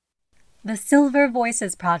The Silver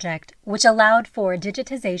Voices Project, which allowed for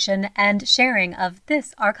digitization and sharing of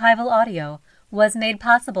this archival audio, was made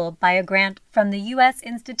possible by a grant from the U.S.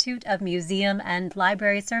 Institute of Museum and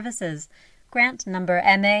Library Services, grant number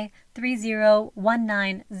MA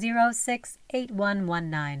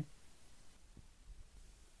 3019068119.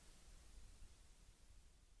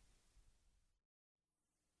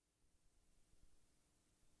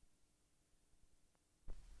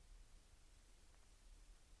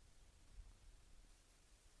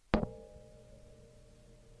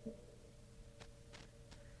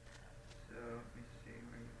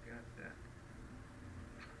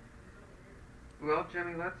 Well,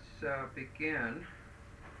 Jimmy, let's begin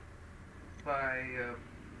by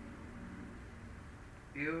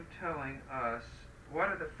you telling us what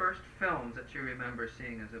are the first films that you remember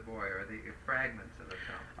seeing as a boy, or the fragments of a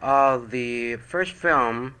film? The first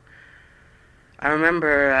film I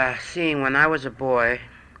remember seeing when I was a boy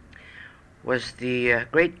was the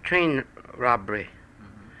Great Train Robbery.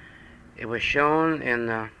 It was shown in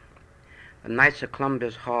the Knights of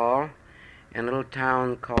Columbus Hall in a little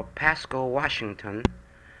town called Pasco, Washington.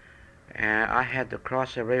 And I had to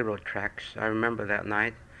cross the railroad tracks. I remember that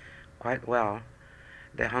night quite well.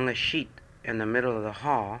 They hung a sheet in the middle of the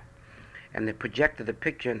hall, and they projected the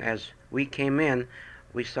picture, and as we came in,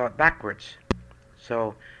 we saw it backwards.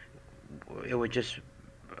 So it was just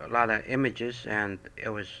a lot of images, and it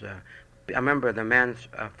was, I remember the man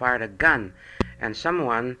fired a gun, and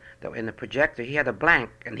someone that in the projector, he had a blank,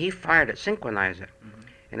 and he fired it, synchronized it,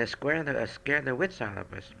 and it scared the wits out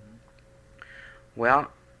of us.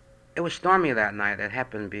 Well, it was stormy that night. It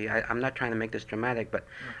happened to be. I'm not trying to make this dramatic, but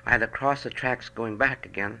I had to cross the tracks going back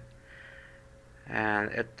again, and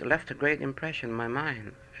it left a great impression in my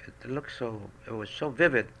mind. It was so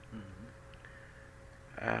vivid.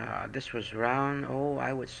 This was around,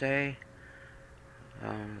 I would say,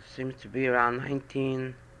 seems to be around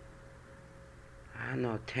 10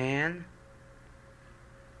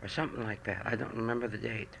 or something like that. I don't remember the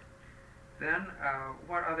date. Then,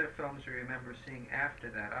 what other films do you remember seeing after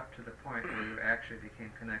that, up to the point where you actually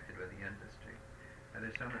became connected with the industry? Are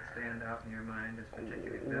there some that stand out in your mind as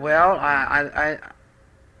particularly vivid? Well,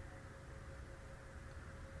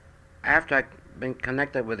 after I've been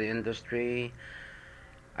connected with the industry,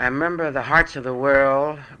 I remember The Hearts of the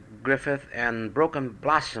World, Griffith, and Broken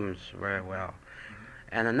Blossoms very well.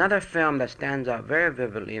 And another film that stands out very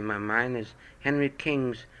vividly in my mind is Henry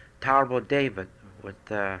King's Tolerable David with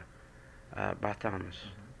Barthelmess.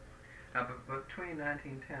 Now, between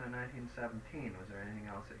 1910 and 1917, was there anything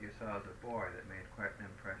else that you saw as a boy that made quite an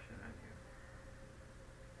impression on you?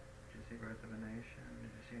 Did you see Birth of a Nation?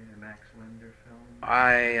 Did you see the Max Linder film?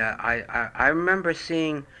 I remember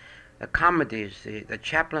seeing the comedies, the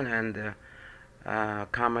Chaplin and the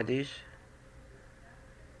comedies,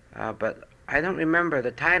 but I don't remember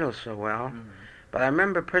the titles so well. But I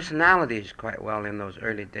remember personalities quite well in those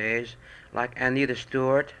early days, like Anita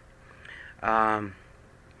Stewart,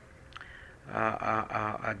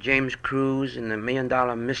 James Cruz in The $1 Million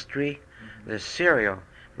Mystery, the serial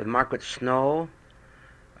with Margaret Snow.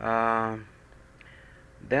 Then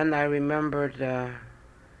I remembered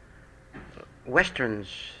westerns.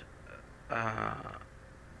 I've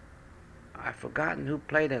forgotten who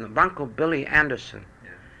played in Bronco Billy Anderson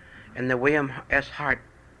in the William S. Hart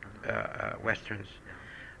westerns.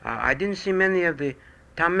 I didn't see many of the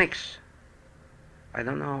Tom Mix. I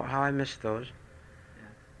don't know how I missed those.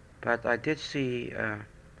 But I did see a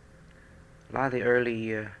lot of the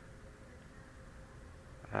early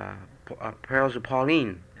Perils of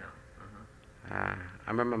Pauline. I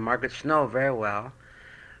remember Margaret Snow very well.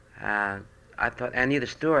 I thought Anita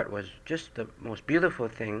Stewart was just the most beautiful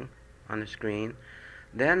thing on the screen.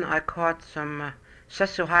 Then I caught some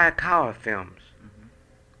Setsu Hayakawa films.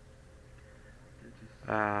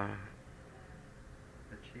 The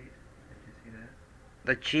Cheat? Did you see that?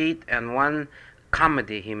 The Cheat, and one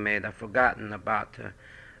comedy he made, I've forgotten, about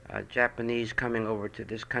Japanese coming over to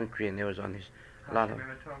this country, and there was on his a lot of.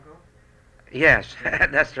 Togo? Yes,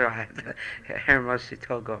 that's right. Hiromushi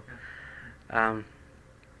Togo.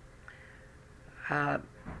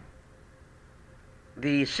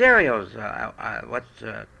 The serials, what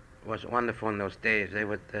was wonderful in those days, they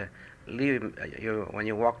would leave you when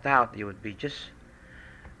you walked out. You would be just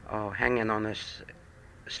hanging on this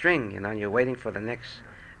string, you're waiting for the next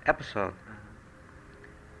episode.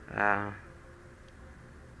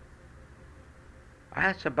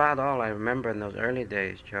 That's about all I remember in those early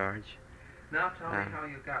days, George. Now tell me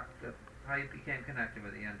how you became connected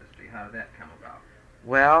with the industry. How did that come about?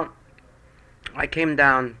 Well, I came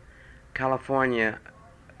down California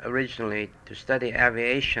originally to study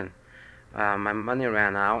aviation My money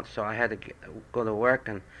ran out, so I had to go to work,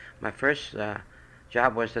 and my first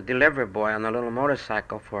job was a delivery boy on a little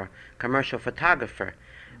motorcycle for a commercial photographer,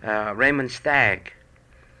 Raymond Stagg,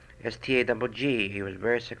 S-T-A-G-G. He was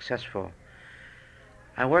very successful.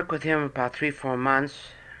 I worked with him about 3-4 months,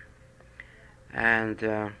 and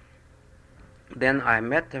then I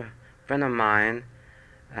met a friend of mine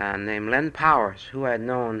named Len Powers, who I had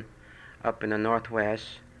known up in the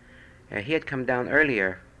Northwest. He had come down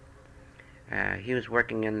earlier. He was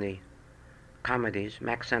working in the comedies,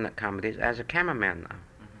 Max Sennett comedies, as a cameraman now.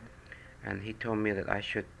 And he told me that I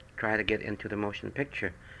should try to get into the motion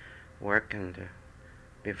picture work and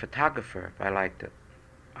be a photographer if I liked it.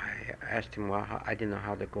 I asked him, well, I didn't know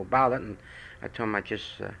how to go about it, and I told him I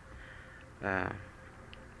just a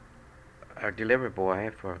delivery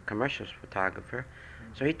boy for a commercial photographer.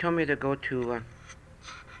 So he told me to go to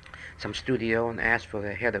some studio and ask for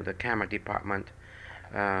the head of the camera department.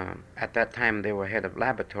 At that time, they were head of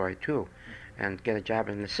laboratory too, and get a job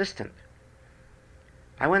as an assistant.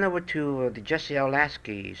 I went over to the Jesse L.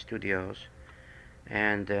 Lasky studios,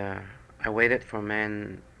 and I waited for a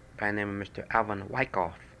man by the name of Mr. Alvin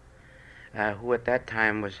Wyckoff, who at that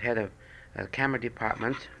time was head of the camera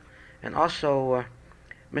department, and also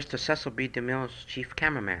Mr. Cecil B. DeMille's chief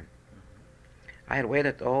cameraman. I had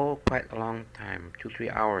waited, quite a long time,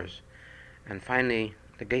 2-3 hours, and finally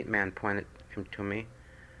the gate man pointed him to me,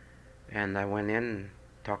 and I went in and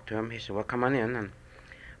talked to him. He said, well, come on in, and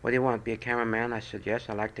what do you want, be a cameraman? I said, yes,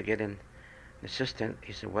 I'd like to get an assistant.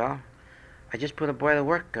 He said, well, I just put a boy to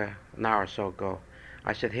work an hour or so ago.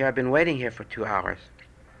 I said, here, I've been waiting here for 2 hours.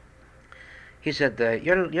 He said,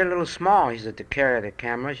 you're a little small, he said, to carry the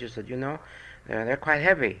cameras. He said, you know, they're quite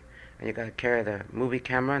heavy, and you got to carry the movie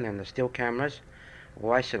camera and then the still cameras.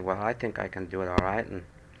 Well, I said, well, I think I can do it all right. And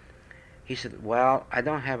he said, well, I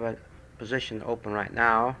don't have a position open right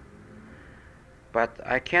now, but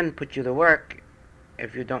I can put you to work,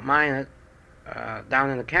 if you don't mind it,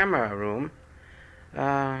 down in the camera room,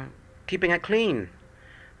 keeping it clean.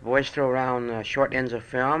 Boys throw around short ends of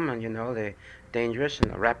film, and you know, they're dangerous,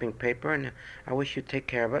 and the wrapping paper, and I wish you'd take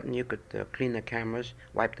care of it, and you could clean the cameras,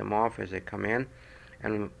 wipe them off as they come in,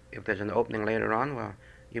 and if there's an opening later on, well,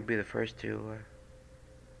 you'd be the first to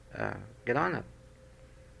get on it.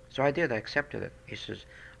 So I did. I accepted it.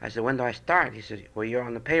 I said, when do I start? He says, well, you're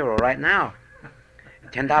on the payroll right now.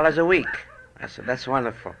 $10 a week. I said, that's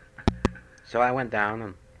wonderful. So I went down,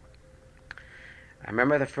 and I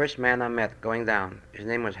remember the first man I met going down. His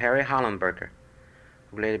name was Harry Hollenberger,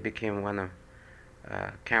 who later became one of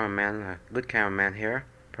cameraman, a good cameraman here,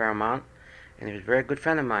 Paramount, and he was a very good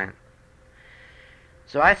friend of mine.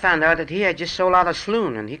 So I found out that he had just sold out a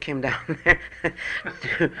saloon, and he came down there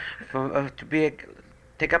to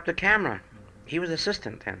take up the camera. He was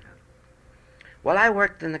assistant then. Well, I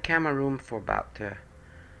worked in the camera room for about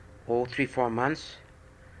 3-4 months,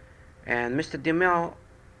 and Mr. DeMille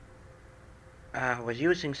was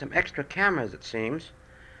using some extra cameras, it seems.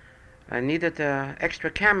 I needed an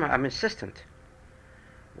extra camera, assistant.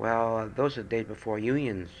 Well, those are the days before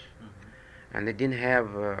unions. And they didn't have,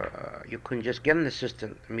 you couldn't just get an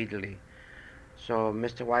assistant immediately. So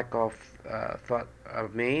Mr. Wyckoff thought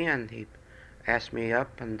of me, and he asked me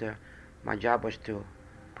up, and my job was to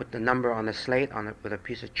put the number on the slate with a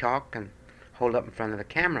piece of chalk and hold up in front of the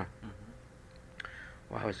camera.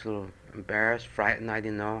 Well, I was a little embarrassed, frightened, I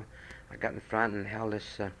didn't know. I got in front and held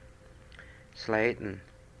this slate,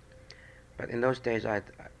 but in those days I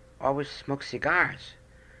always smoked cigars.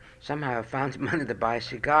 Somehow I found money to buy a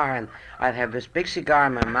cigar, and I'd have this big cigar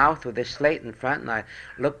in my mouth with this slate in front, and I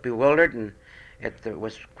looked bewildered, and it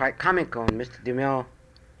was quite comical. And Mr. DeMille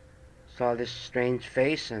saw this strange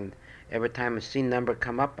face, and every time a scene number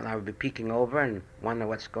come up, and I would be peeking over and wonder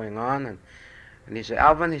what's going on. And he said,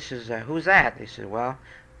 Alvin, he says, who's that? He said, well,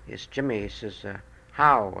 it's Jimmy. He says,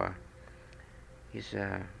 how? He's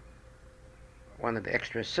one of the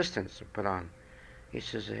extra assistants put on. He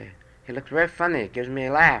says, he looks very funny. It gives me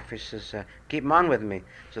a laugh. He says, keep him on with me.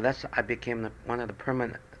 So I became one of the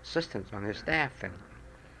permanent assistants on his staff. And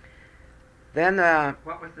then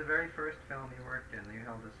what was the very first film you worked in that you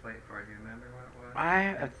held a slate for? Do you remember what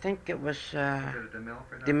it was? I think it was Was it a DeMille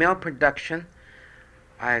production? DeMille production.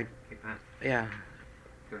 Keep on. Yeah,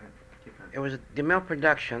 Go ahead. Keep on. it was a DeMille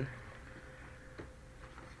production.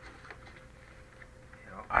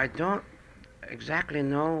 Yeah. I don't exactly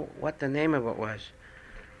know what the name of it was.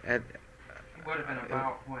 It would have been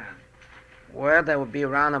about when? Well, that would be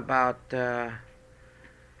around about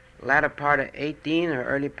latter part of 18 or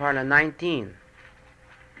early part of 19.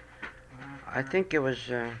 I think it was.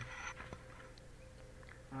 Let's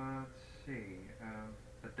see.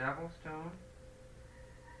 The Devil's Stone,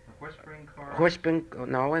 The Whispering Chorus? Whispering,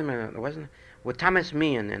 no, wait a minute, it wasn't, with Thomas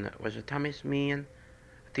Meehan in it. Was it Thomas Meehan?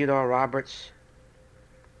 Theodore Roberts?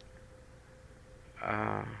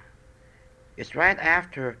 It's right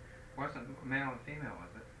after, Wasn't male and female, was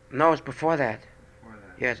it? no, it's before that. Before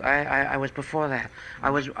that. Yes, I was before that.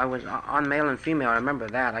 I was on male and female. I remember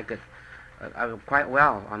that. I was quite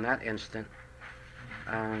well on that instant.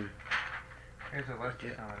 Here's a list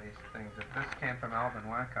of some of these things. This came from Alvin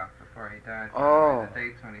Wyckoff before he died. Oh. The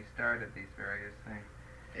dates when he started these various things.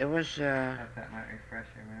 It was, That might refresh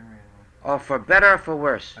your memory a oh, for better or for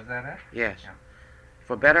worse. little. Is that it? Yes. Yeah.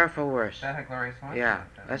 For better or for worse. That had Gloria Swanson. Yeah, in it,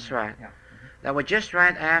 that's doesn't it? right. Yeah. That was just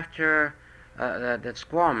right after that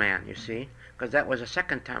Squaw Man, you see, because that was the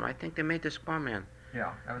second time. I think they made the Squaw Man.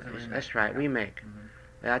 Yeah, that was a remake. That's right, yeah. remake.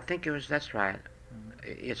 Mhm. I think it was, that's right.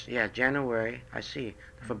 It's, yeah, January, I see.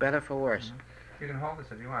 For better, for worse. You can hold this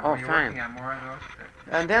if you want. Oh, Were you fine. working on more of those?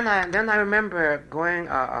 And then I remember going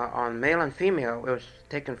on male and female. It was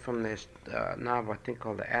taken from this novel, I think,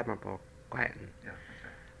 called The Admirable Guyton. Yeah,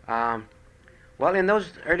 that's right. Well, in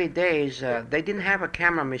those early days, they didn't have a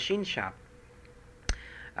camera machine shop.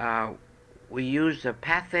 We used the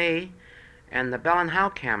Pathé and the Bell & Howell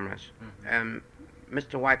cameras. And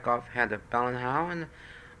Mr. Wyckoff had a Bell & Howell, and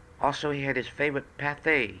also he had his favorite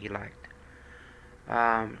Pathé he liked.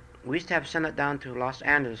 We used to have sent it down to Los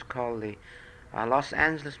Angeles, called the Los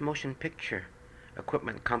Angeles Motion Picture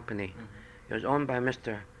Equipment Company. It was owned by a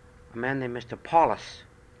man named Mr. Paulus.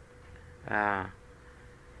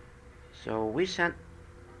 So we sent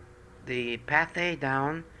the Pathé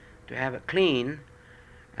down to have it cleaned,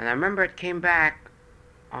 and I remember it came back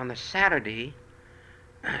on a Saturday,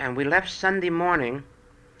 and we left Sunday morning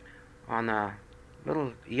on a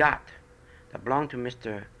little yacht that belonged to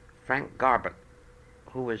Mr. Frank Garbutt,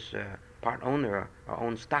 who was part owner or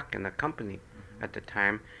owned stock in the company at the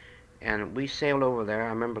time. And we sailed over there. I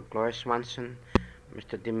remember Gloria Swanson,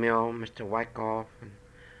 Mr. DeMille, Mr. Wyckoff, and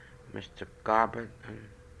Mr. Garbutt, and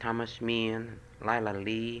Thomas Meehan, and Lila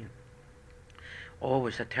Lee. Oh, it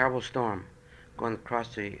was a terrible storm going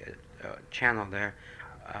across the channel there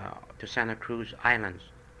to Santa Cruz Islands,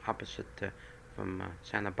 opposite from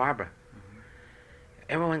Santa Barbara.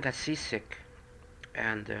 Everyone got seasick,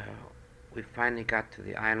 and we finally got to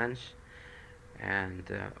the islands, and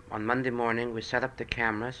on Monday morning we set up the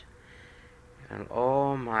cameras, and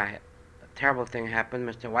oh my, a terrible thing happened.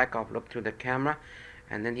 Mr. Wyckoff looked through the camera,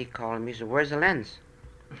 and then he called me. He said, "Where's the lens?"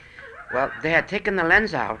 Well, they had taken the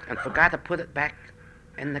lens out and forgot to put it back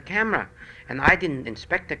in the camera, and I didn't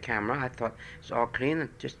inspect the camera. I thought it's all clean,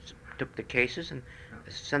 and just took the cases and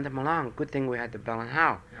sent them along. Good thing we had the Bell &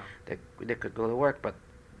 Howell. They could go to work, but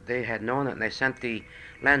they had known it, and they sent the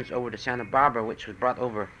lens over to Santa Barbara, which was brought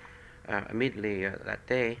over immediately that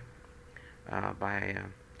day by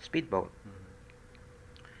speedboat.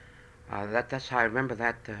 That's how I remember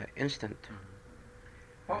that instant.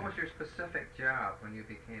 What was your specific job when you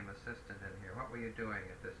became assistant in here? What were you doing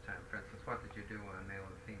at this time? For instance, what did you do on male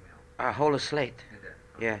and female? Hold a slate. You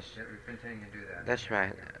did? Yes. You continue to do that? That's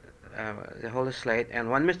right. The whole slate. And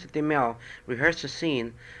when Mr. DeMille rehearsed the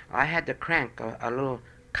scene, I had to crank a little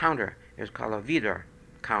counter. It was called a Vidor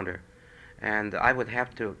counter. And I would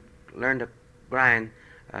have to learn to grind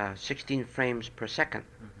 16 frames per second.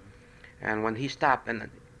 And when he stopped, and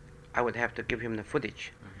I would have to give him the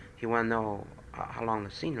footage. He wanted to know how long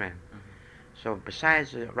the scene ran. So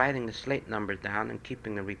besides writing the slate numbers down and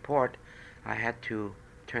keeping the report, I had to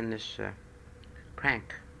turn this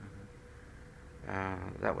crank.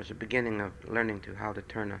 That was the beginning of learning how to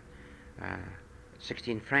turn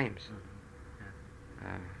 16 frames.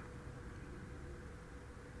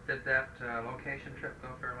 Did that location trip go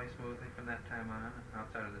fairly smoothly from that time on,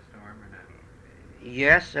 outside of the storm, or not?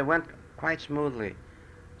 Yes, it went quite smoothly,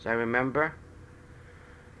 as I remember.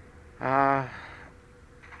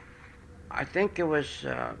 I think it was,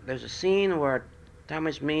 there's a scene where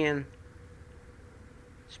Thomas Meehan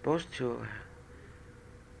supposed to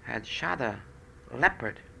had shot a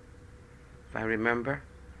leopard, if I remember.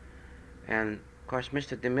 And of course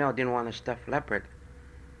Mr. DeMille didn't want to stuff leopard.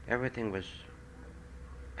 Everything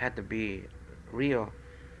had to be real.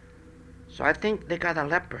 So I think they got a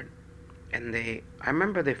leopard. And I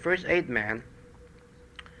remember the first aid man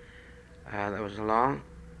that was along,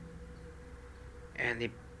 and he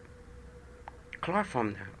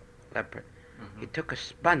chloroformed the leopard. He took a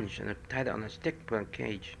sponge and tied it on a stick, put in a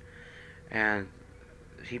cage, and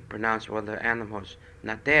he pronounced, well, the animal's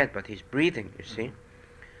not dead, but he's breathing, you see.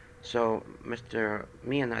 So Mr.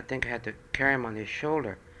 Meehan, I think, had to carry him on his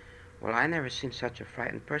shoulder. Well, I never seen such a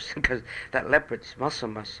frightened person, because that leopard's muscle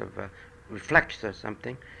must have reflexed or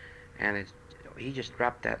something, and he just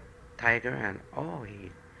dropped that tiger, and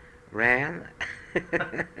ran.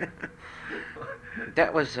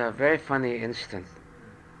 That was a very funny incident.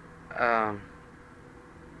 Um,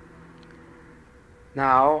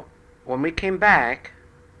 Now, when we came back,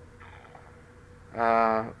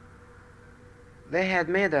 uh, they had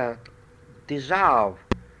made a dissolve.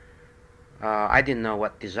 I didn't know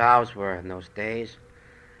what dissolves were in those days.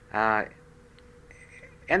 Uh,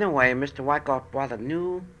 anyway, Mr. Wyckoff bought a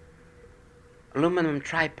new aluminum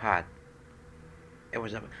tripod. It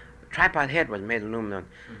was a tripod head was made aluminum,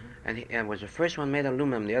 and it was the first one made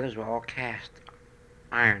aluminum. The others were all cast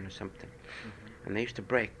iron or something, and they used to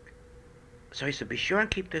break. So he said, "Be sure and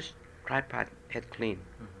keep this tripod head clean."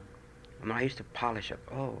 And I used to polish it.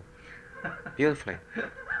 Oh, beautifully.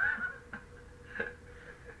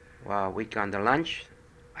 Well, we'd gone to lunch.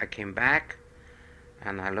 I came back,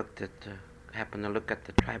 and I happened to look at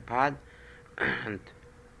the tripod, and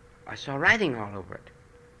I saw writing all over it.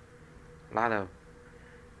 A lot of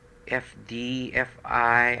FD,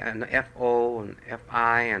 FI, and FO, and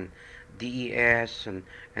FI, and DES, and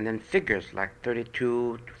then figures like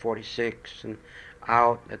 32 to 46, and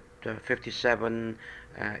out at 57,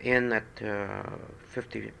 in at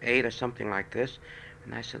 58 or something like this.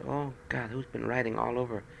 And I said, "Oh God, who's been writing all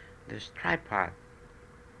over this tripod?"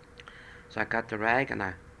 So I got the rag and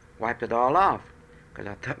I wiped it all off, because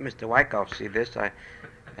I thought Mr. Wyckoff see this,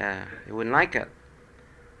 he wouldn't like it.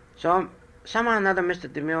 So somehow or another, Mr.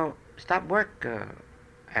 DeMille stopped work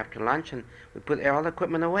after lunch, and we put all the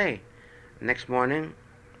equipment away. Next morning,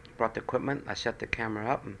 brought the equipment. I set the camera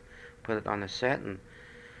up and put it on the set, and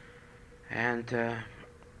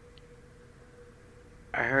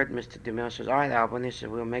I heard Mr. DeMille says, "All right, Alvin," he said,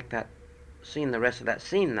 "we'll make that scene, the rest of that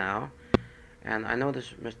scene now." And I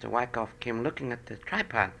noticed Mr. Wyckoff came looking at the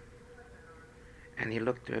tripod, and he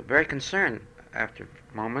looked very concerned after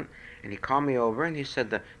a moment, and he called me over and he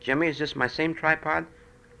said, "Jimmy, is this my same tripod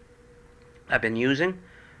I've been using?"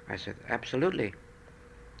 I said, "Absolutely."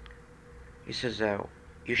 He says,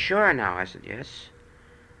 "You sure now?" I said, "Yes."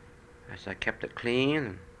 I said, "I kept it clean."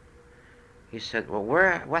 And he said, "Well,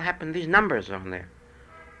 what happened to these numbers on there?"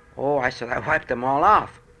 "Oh," I said, "I wiped them all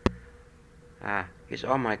off." He said,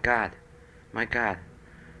 "Oh, my God. My God."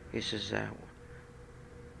 He says,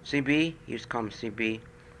 "CB," he used to call him CB.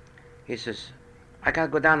 He says, "I got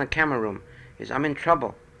to go down to the camera room." He says, "I'm in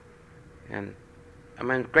trouble. And I'm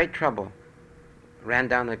in great trouble." Ran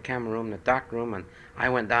down to the camera room, the dark room, and I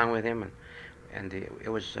went down with him. And it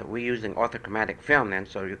was, we using orthochromatic film then,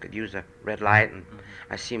 so you could use a red light. And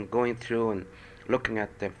I see him going through and looking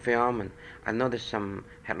at the film, and I noticed some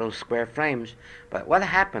had little square frames. But what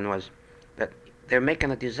happened was that they're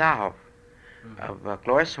making a dissolve of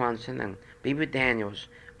Gloria Swanson and B.B. Daniels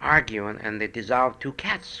arguing, and they dissolved two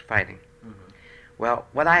cats fighting. Well,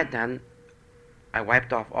 what I had done, I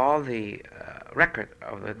wiped off all the record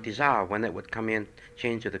of the dissolve when it would come in,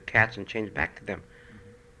 change to the cats, and change back to them.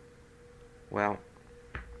 Well,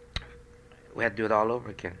 we had to do it all over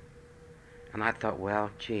again. And I thought,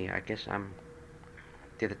 well, gee, I guess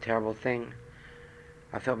did a terrible thing.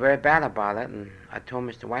 I felt very bad about it, and I told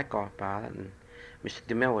Mr. Wyckoff about it, and Mr.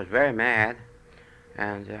 DeMille was very mad.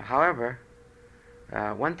 And however,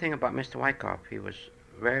 one thing about Mr. Wyckoff, he was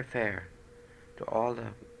very fair to all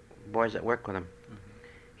the boys that worked with him.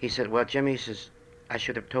 He said, "Well, Jimmy," he says, "I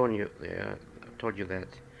should have told you that."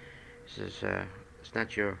 He says, "It's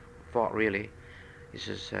not your fault, really." He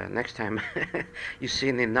says, "Next time you see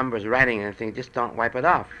any numbers writing anything, just don't wipe it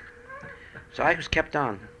off." So I was kept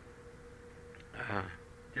on.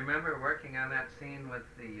 Do you remember working on that scene with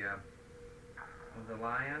the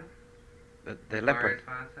lion? The leopard.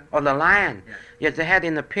 Swanson? Oh, the lion. Yes. Yes, they had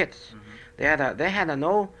in the pits. They had an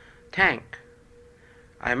old tank.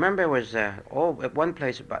 I remember it was at one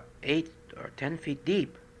place about 8 or 10 feet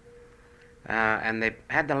deep, and they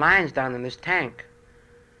had the lions down in this tank.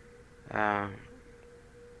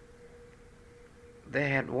 They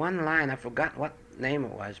had one lion, I forgot what name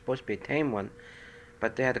it was, supposed to be a tame one,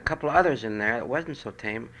 but they had a couple of others in there that wasn't so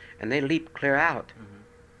tame, and they leaped clear out.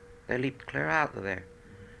 They leaped clear out of there.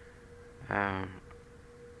 I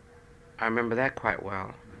remember that quite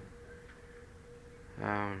well.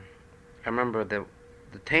 I remember the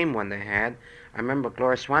tame one they had. I remember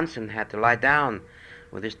Gloria Swanson had to lie down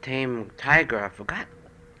with this tame tiger. I forgot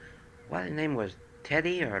what his name was,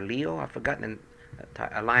 Teddy or Leo. I've forgotten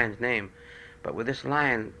a lion's name. But with this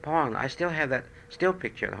lion pawing, I still have that still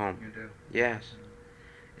picture at home. You do? Yes.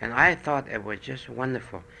 And I thought it was just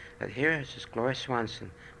wonderful that here is this Gloria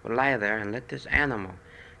Swanson would lie there and let this animal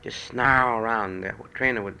just snarl around. The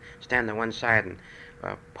trainer would stand on one side and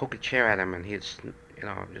poke a chair at him, and he'd,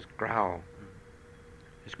 just growl.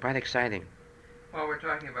 It's quite exciting. While we're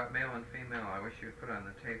talking about male and female, I wish you'd put on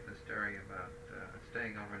the tape the story about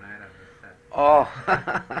staying overnight on the set.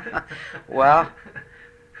 Oh, well,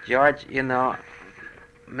 George, you know,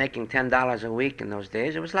 making $10 a week in those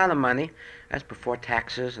days, it was a lot of money. That's before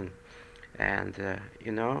taxes, and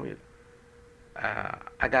you know,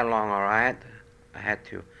 I got along all right. I had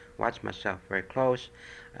to watch myself very close.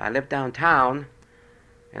 I lived downtown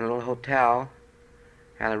in a little hotel,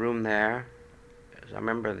 had a room there. I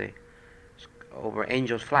remember over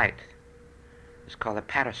Angel's Flight. It's called the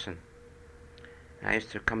Patterson. I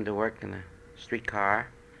used to come to work in a streetcar.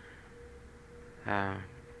 The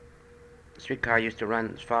streetcar used to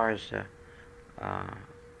run as far as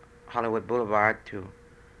Hollywood Boulevard to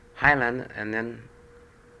Highland, and then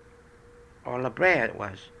or La Brea it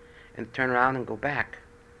was, and turn around and go back.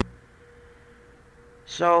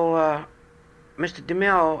 So Mr.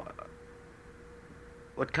 DeMille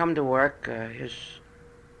would come to work. His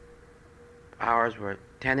hours were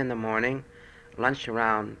 10 in the morning, lunch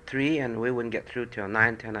around 3, and we wouldn't get through till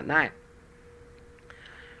 9, 10 at night.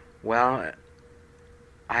 Well,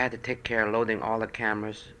 I had to take care of loading all the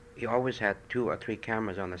cameras. He always had 2 or 3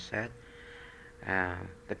 cameras on the set.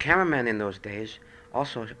 The cameraman in those days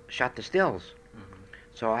also shot the stills. Mm-hmm.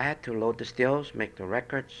 So I had to load the stills, make the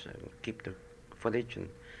records, keep the footage, and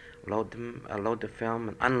load the film,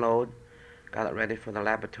 and unload. Got it ready for the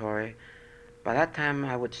laboratory. By that time,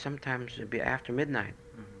 I would sometimes be after midnight,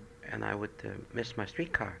 Mm-hmm. and I would miss my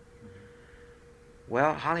streetcar. Mm-hmm.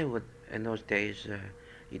 Well, Hollywood in those days,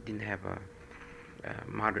 you didn't have a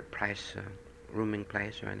moderate price rooming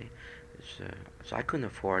place or any. So I couldn't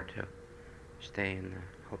afford to stay in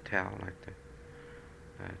a hotel like that.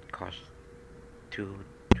 It cost two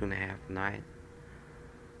and a half a night,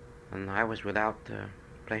 and I was without a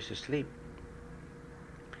place to sleep.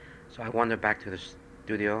 So I wandered back to the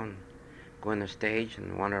studio and go on the stage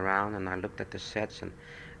and wander around, and I looked at the sets, and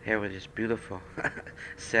here was this beautiful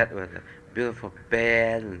set with a beautiful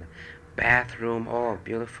bed and bathroom, all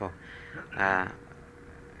beautiful. And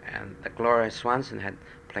the Gloria Swanson had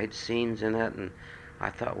played scenes in it, and I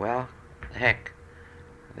thought, well, heck,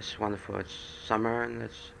 this is wonderful. It's summer and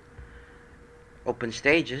it's open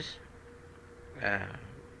stages.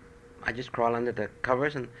 I just crawled under the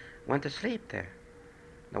covers and went to sleep there.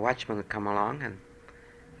 The watchman would come along, and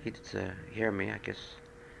he'd hear me, I guess,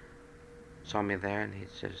 saw me there, and he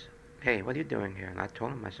says, "Hey, what are you doing here?" And I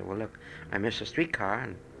told him, I said, "Well, look, I missed a streetcar,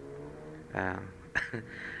 and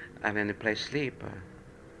I'm in a place to sleep.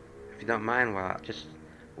 If you don't mind, well, just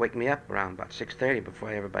wake me up around about 6:30 before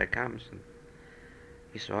everybody comes." And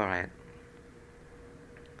he said, "All right."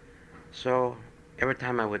 So every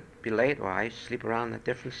time I would be late, well, I used to sleep around at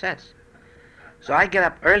different sets. So I get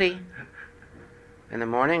up early in the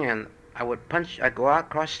morning, and I'd go out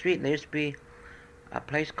across the street, and there used to be a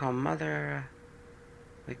place called Mother,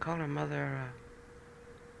 we call her Mother,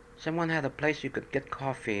 someone had a place you could get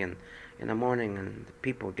coffee in the morning, and the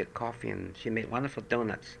people would get coffee, and she made wonderful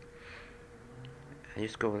donuts. I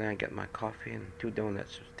used to go over there and get my coffee and 2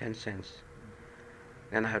 donuts, 10 cents.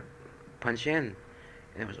 Then I'd punch in,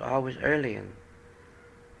 and it was always early, and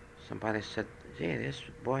somebody said, "Gee, this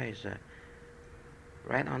boy is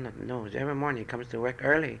right on the nose. Every morning he comes to work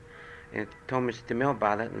early." And told Mr. DeMille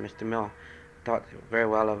about it, and Mr. DeMille thought very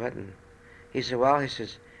well of it. And he said, "Well," he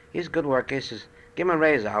says, "he's a good worker." He says, "Give him a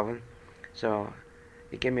raise, Alvin." So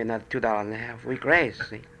he gave me another $2.50 a week raise,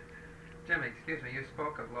 see. Jimmy, excuse me, you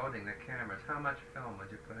spoke of loading the cameras. How much film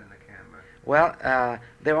would you put in the camera? Well,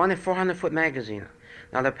 they were only 400-foot magazine.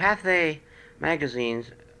 Now, the Pathé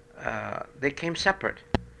magazines, they came separate.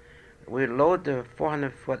 We'd load the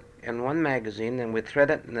 400-foot in one magazine, and we'd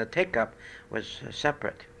thread it, and the take-up was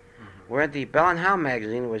separate. Mm-hmm. Where the Bell and Howell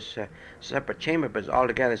magazine was separate chamber, but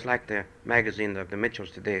altogether it's like the magazine of the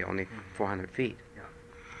Mitchells today, only 400 feet.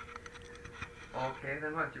 Okay,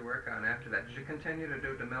 then what did you work on after that? Did you continue to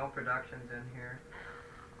do DeMille productions in here?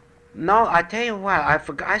 No, I tell you what,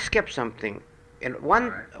 I skipped something. In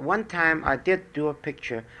one time I did do a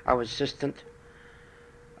picture. I was assistant.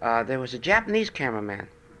 There was a Japanese cameraman.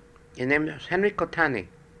 His name was Henry Kotani.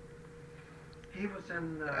 He was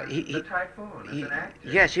in the Typhoon as an actor.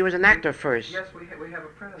 Yes, he was an actor first. Yes, we have a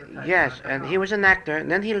print of the Typhoon. Yes, and he was an actor, and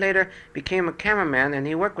then he later became a cameraman, and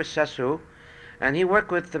he worked with Sessue, and he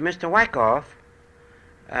worked with Mr. Wyckoff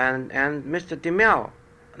and Mr. DeMille.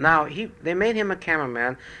 Now, they made him a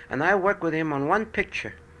cameraman, and I worked with him on one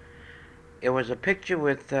picture. It was a picture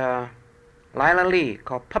with Lila Lee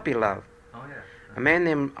called Puppy Love. Oh, yes. A man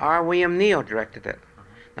named R. William Neal directed it.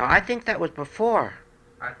 Now, I think that was before.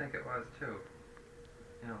 I think it was, too.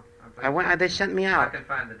 You know, they sent me out. I can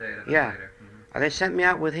find the date of it yeah. later. They sent me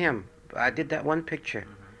out with him. I did that one picture.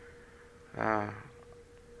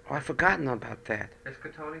 I've forgotten about that. Is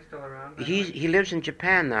Katoni still around? He lives in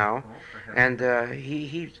Japan now, Oh, for and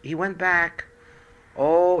heaven's he went back,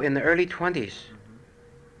 oh, in the early 20s. Mhm.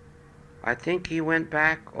 I think he went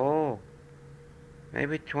back, oh,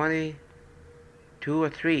 maybe 22 or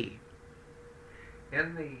 3.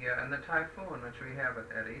 In the Typhoon, which we have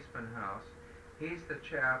at Eastman House, he's the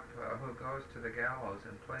chap who goes to the gallows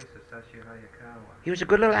and plays Sessue Hayakawa. He was a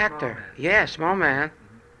good little Small actor. man. Yeah, small man.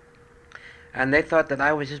 And they thought that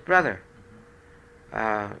I was his brother.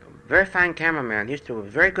 Very fine cameraman. He used to be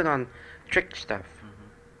very good on trick stuff.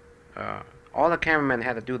 All the cameramen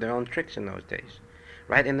had to do their own tricks in those days,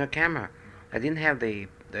 right in their camera. They didn't have the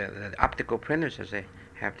optical printers as they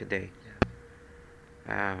have today.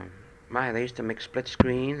 They used to make split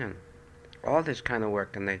screen and all this kind of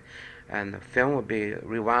work, and the film would be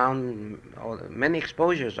rewound, many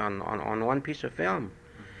exposures on one piece of film.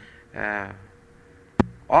 Quite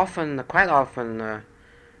often,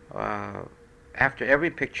 after every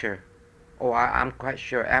picture, I'm quite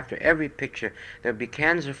sure after every picture, there'd be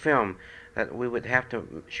cans of film that we would have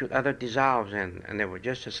to shoot other dissolves in, and they were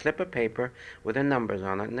just a slip of paper with their numbers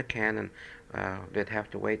on it in the can, and they'd have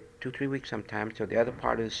to wait 2-3 weeks sometimes till the other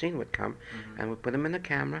part of the scene would come, and we put them in the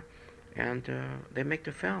camera, and they make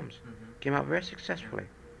the films. Came out very successfully.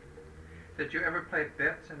 Did you ever play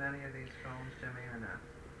bits in any of these films, Jimmy, or not?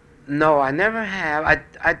 No, I never have.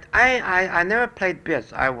 I never played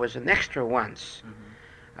bits. I was an extra once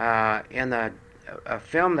in a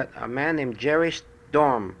film that a man named Jerry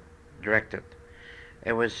Storm directed.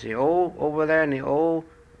 It was the old over there in the old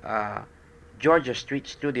Georgia Street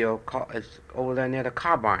studio. It's over there near the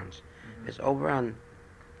car barns. It's over on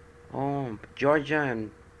Georgia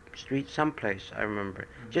and Street someplace. I remember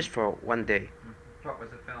just for one day. What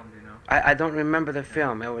was the film? Do you know? I don't remember the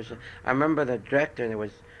film. I remember the director. It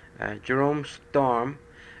was Jerome Storm,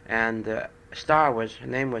 and the star her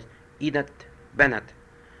name was Enid Bennett,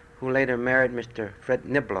 who later married Mr. Fred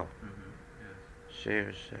Niblo. Yes. She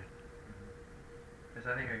was. Yes,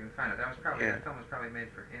 I think I can find it. That film was probably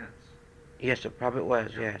made for Ince. Yes, it probably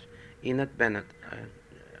was. Yes, Enid Bennett.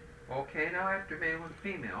 Okay, now after male and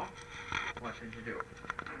female, what did you do?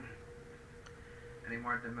 Any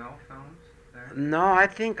more DeMille films there? No, I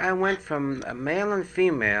think I went from male and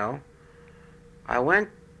female. I went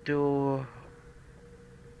to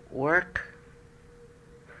work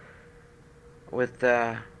with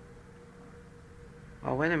oh,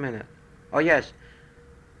 wait a minute. Oh, yes.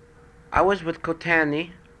 I was with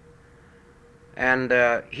Kotani, and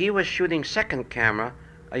he was shooting second camera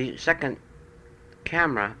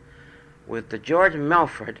with the George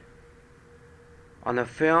Melford on a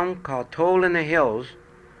film called Toll in the Hills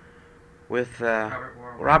with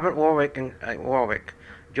Robert Warwick and Warwick.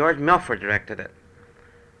 George Melford directed it.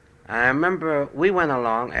 I remember we went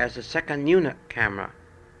along as the second unit camera.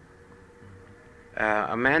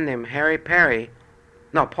 A man named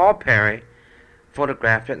Paul Perry,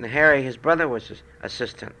 photographed it, and Harry, his brother, was his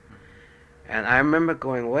assistant. And I remember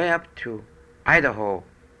going way up to Idaho.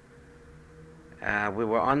 We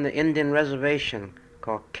were on the Indian reservation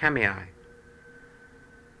called Kamiai,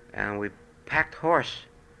 and we packed horse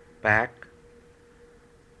back.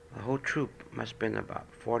 The whole troop must have been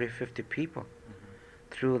about 40, 50 people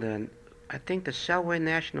through the Selway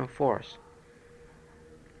National Forest.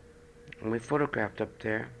 And we photographed up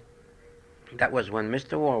there. That was when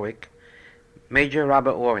Mr. Warwick, Major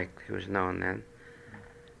Robert Warwick, he was known then,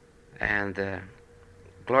 and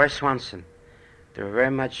Gloria Swanson, they were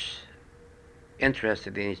very much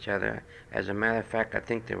interested in each other. As a matter of fact, I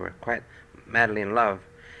think they were quite madly in love.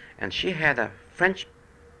 And she had a French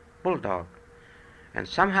bulldog. And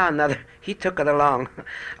somehow or another, he took it along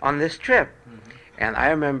on this trip. And I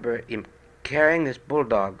remember him carrying this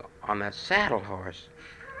bulldog on a saddle horse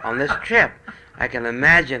on this trip. I can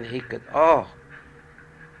imagine he could, I'll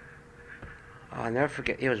never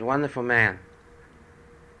forget. He was a wonderful man.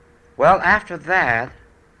 Well, after that,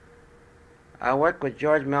 I worked with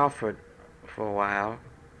George Melford for a while.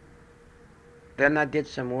 Then I did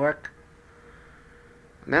some work.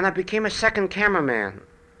 And then I became a second cameraman.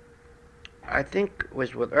 I think it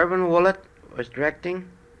was with Irvin Willett, was directing.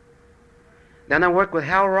 Then I worked with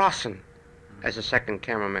Hal Rawson as a second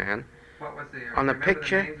cameraman. What was the on the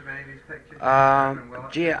picture? The names of any of these pictures? Was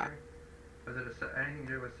it anything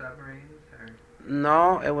to do with submarines? Or?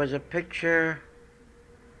 No, it was a picture.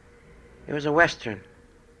 It was a Western.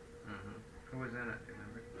 Who was in it? Do you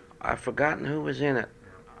remember? I've forgotten who was in it.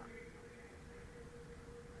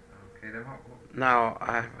 Okay, then what now,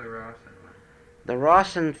 was the Rawson one? The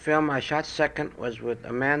Rawson film I shot second was with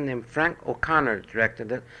a man named Frank O'Connor,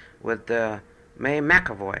 directed it, with May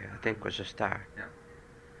McAvoy, I think was the star. Yeah.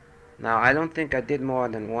 Now, I don't think I did more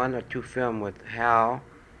than 1 or 2 films with Hal.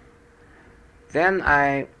 Then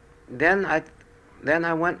I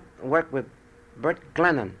went worked with Burt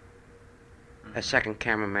Glennon, a second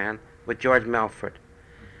cameraman, with George Melford.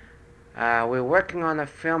 We were working on a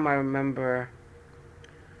film, I remember,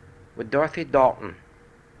 with Dorothy Dalton.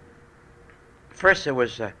 First it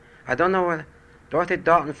was, I don't know whether Dorothy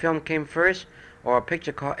Dalton film came first or a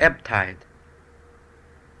picture called Ebb Tide.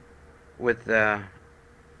 With, there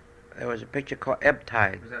was a picture called Ebb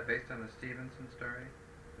Tide. Was that based on the Stevenson story?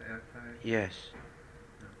 The Ebb Tide? Yes.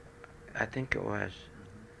 No. I think it was.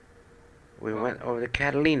 Mm-hmm. We went over to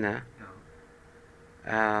Catalina.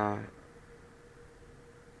 No.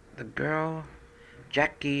 The girl,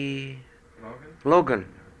 Jackie Logan?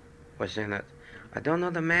 was in it. I don't know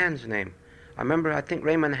the man's name. I remember, I think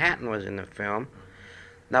Raymond Hatton was in the film.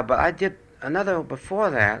 Now, but I did another before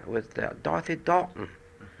that with Dorothy Dalton.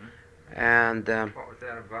 And What was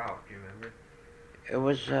that about? Do you remember? it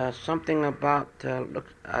was something about, look,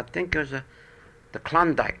 I think it was the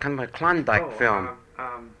Klondike, kind of a Klondike film.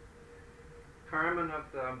 Carmen of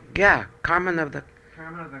the Yeah, Carmen of the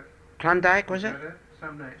Klondike, was it? that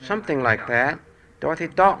it? Something like that. Dorothy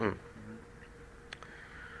Dalton.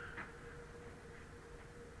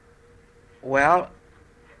 Well,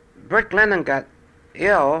 Burt Glennon got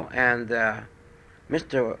ill, and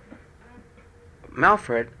Mr.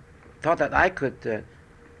 Melford thought that I could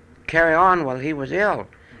carry on while he was ill,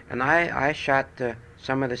 and I shot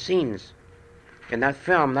some of the scenes in that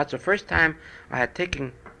film. That's the first time I had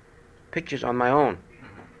taken pictures on my own.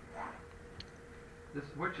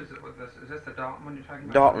 Which is it with this? Is this the Dalton one you're talking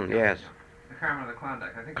about? Dalton, yes. The Carmen of the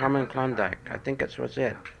Klondike. I think. Carmen Klondike. I think that's what's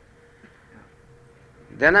it.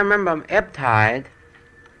 Then I remember Ebb Tide.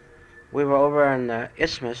 We were over in the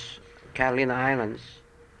Isthmus, Catalina Islands.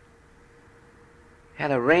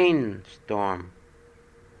 Had a rainstorm.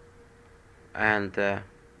 And they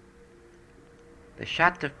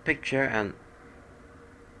shot the picture, and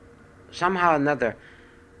somehow or another,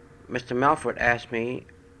 Mr. Melford asked me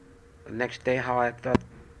the next day how I thought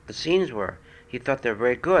the scenes were. He thought they were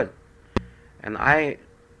very good. And I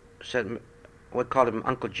said, we called him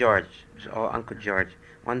Uncle George. He said, oh, Uncle George,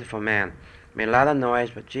 wonderful man. Made a lot of noise,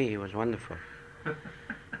 but gee, he was wonderful.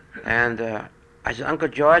 And I said, Uncle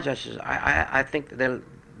George, I said, I think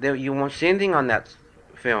you won't see anything on that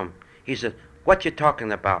film. He said, what you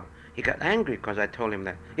talking about? He got angry because I told him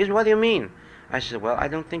that. He said, what do you mean? I said, well, I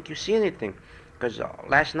don't think you see anything. Because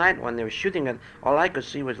last night when they were shooting it, all I could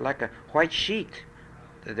see was like a white sheet.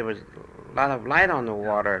 There was a lot of light on the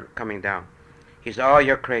water coming down. He said, oh,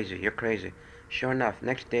 you're crazy, you're crazy. Sure enough,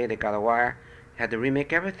 next day they got a wire, had to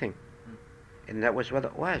remake everything. And that was what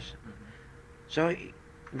it was. So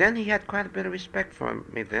then he had quite a bit of respect for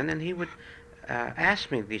me then, and he would ask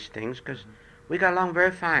me these things, because we got along very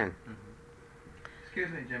fine. Excuse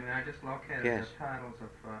me, Jimmy, I just located Yes. the titles of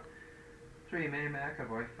 3 May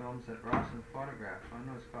McAvoy films that Rawson photographed. One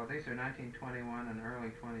was called, these are 1921 and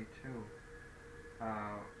early 22.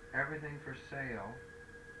 Everything for Sale,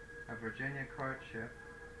 A Virginia Courtship,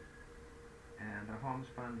 and A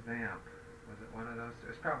Homespun Vamp. Was it one of those? It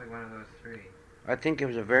was probably one of those 3. I think it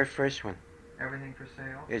was the very first one. Everything for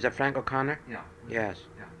Sale? Is that Frank O'Connor? Yeah. Yes.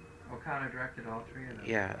 Yeah. O'Connor directed all 3 of them.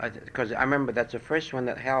 Yeah, because I remember that's the first one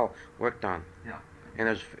that Hal worked on. Yeah. And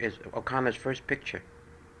it was O'Connor's first picture.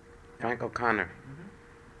 Frank O'Connor.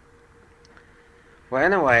 Well,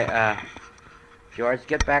 anyway, George,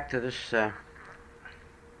 get back to this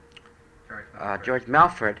George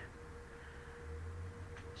Melford.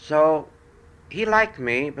 So he liked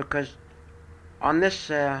me because on this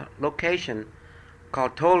location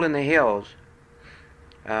called Toll in the Hills,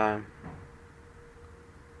 I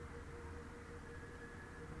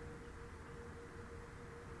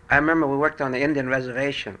remember we worked on the Indian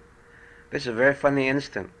reservation. This is a very funny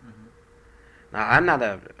instant. Now, I'm not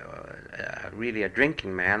really a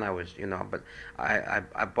drinking man. I was, but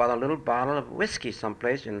I bought a little bottle of whiskey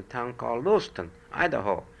someplace in a town called Lewiston,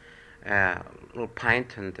 Idaho. A little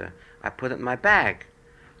pint, and I put it in my bag.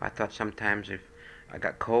 I thought sometimes if I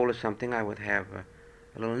got cold or something, I would have a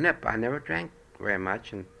little nip. I never drank very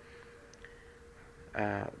much, and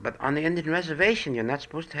but on the Indian reservation, you're not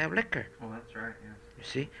supposed to have liquor. Oh, that's right, yes. You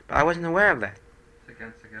see? But I wasn't aware of that. It's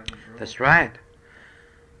against the government rules. That's right.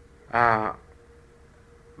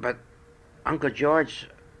 But Uncle George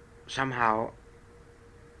somehow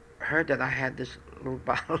heard that I had this little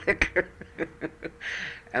bottle of liquor.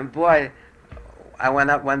 And boy, I went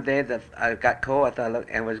up one day that I got cold, I thought, and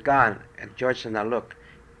it was gone. And George said, now look,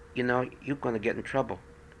 you're going to get in trouble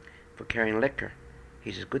for carrying liquor.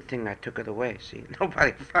 He says, good thing I took it away. See,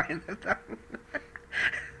 nobody find it out.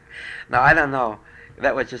 Now, I don't know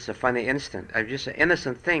That was just a funny instant. Just an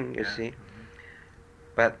innocent thing, you Yeah. see.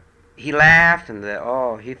 But he laughed, and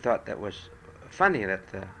he thought that was funny that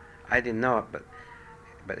I didn't know it,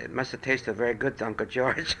 but it must have tasted very good to Uncle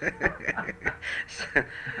George. So,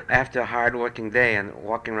 after a hard working day and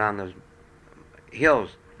walking around those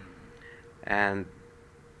hills, and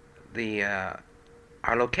the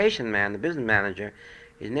our location man, the business manager,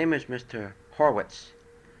 his name is Mr. Horwitz.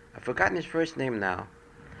 I've forgotten his first name now,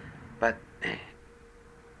 but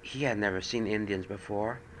he had never seen Indians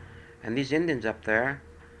before, and these Indians up there,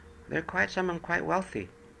 some of them quite wealthy.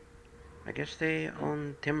 I guess they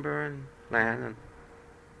own timber and land, and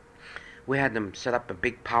we had them set up a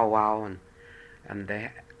big powwow, and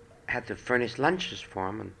they had to furnish lunches for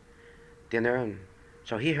him and dinner, and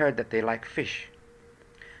so he heard that they like fish.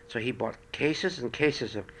 So he bought cases and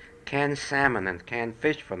cases of canned salmon and canned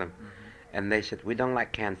fish for them. Mm-hmm. And they said, "We don't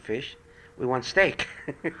like canned fish. We want steak."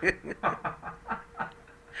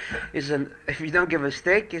 He said, "If you don't give us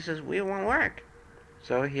steak," he says, "we won't work."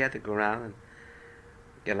 So he had to go around and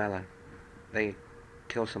get they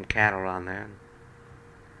kill some cattle around there.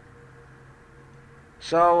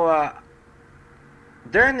 So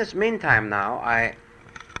during this meantime now,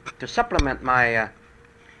 to supplement my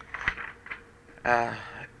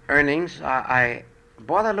earnings, I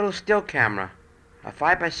bought a little still camera, a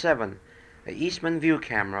 5x7, a Eastman View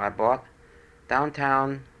camera I bought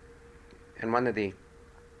downtown in one of the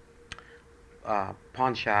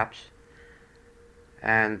pawn shops,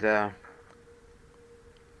 and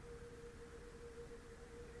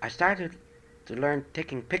I started to learn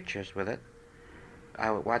taking pictures with it. I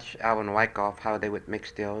would watch Alvin Wyckoff, how they would make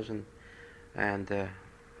stills, and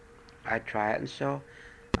I'd try it, and so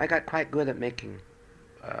I got quite good at making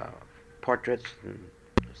portraits and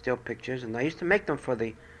still pictures, and I used to make them for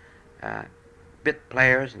the bit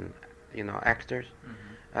players and actors.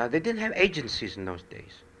 Mm-hmm. They didn't have agencies in those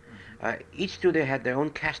days. Each studio had their own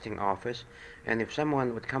casting office, and if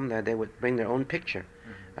someone would come there, they would bring their own picture,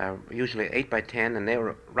 usually 8x10, and they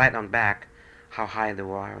were right on back how high they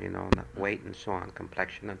were, weight and so on,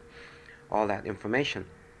 complexion and all that information.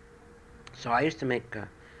 So I used to make a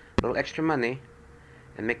little extra money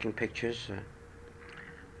in making pictures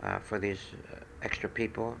for these extra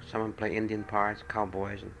people. Some of them play Indian parts,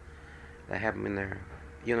 cowboys, and they have them in their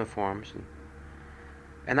uniforms.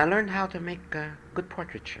 And I learned how to make good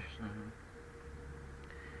portraitures. Mm-hmm.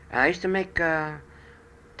 And I used to make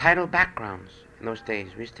title backgrounds in those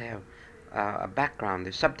days. We used to have a background,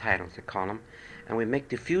 the subtitles they call them, and we'd make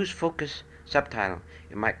diffuse focus subtitle.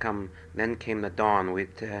 It might come, then came the dawn.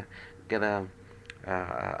 We'd get a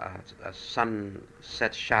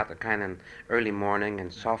sunset shot, a kind of early morning,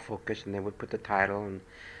 and soft focus, and they would put the title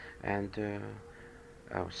and a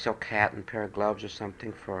silk hat and pair of gloves or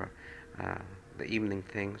something for the evening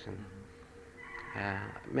things.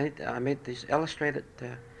 And I made these illustrated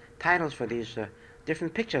titles for these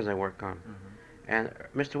different pictures I work on. Mm-hmm. And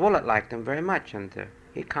Mr. Willett liked them very much, and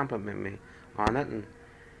he complimented me on it. And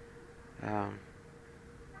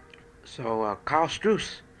so Carl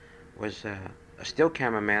Struess was a still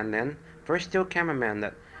cameraman then, first still cameraman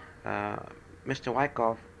that Mr.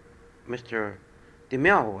 Wyckoff, Mr.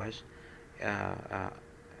 DeMille was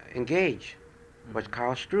engaged, was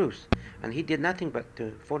Carl Struess, and he did nothing but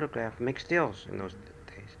to photograph, make stills in those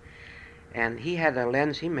days. And he had a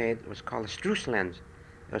lens he made, it was called a Struess lens.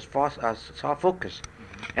 It was soft focus,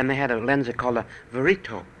 and they had a lens they called a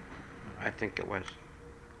Verito, I think it was.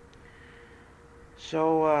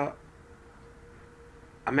 So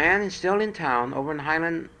a man is still in town over in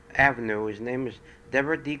Highland Avenue. His name is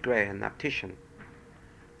Deborah D. Gray, an optician.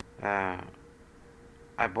 I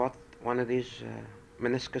bought one of these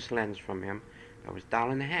meniscus lens from him. It was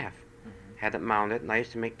 $1.50. Mm-hmm. Had it mounted, and I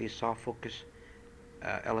used to make these soft focus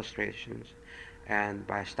illustrations. And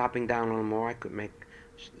by stopping down a little more, I could make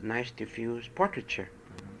nice diffuse portraiture.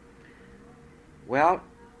 Mm-hmm. Well,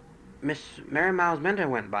 Miss Mary Miles Minter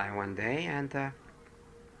went by one day, and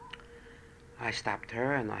I stopped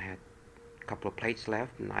her, and I had a couple of plates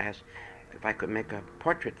left, and I asked if I could make a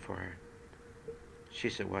portrait for her. She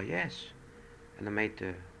said, "Well, yes." And I made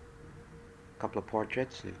a couple of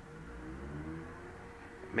portraits and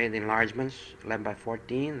made enlargements, 11 by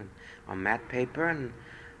 14, on matte paper, and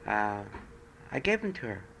I gave them to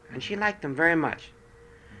her, and she liked them very much.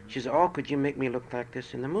 She said, "Oh, could you make me look like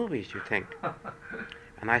this in the movies, you think?"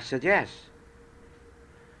 And I said, "Yes."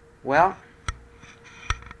 Well,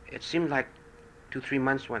 it seemed like 2-3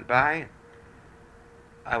 months went by.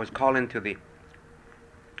 I was called into the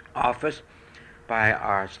office by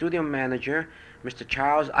our studio manager, Mr.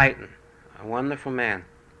 Charles Eiton, a wonderful man.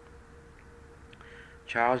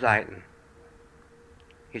 Charles Eiton.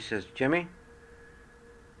 He says, "Jimmy,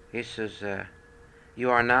 He says, you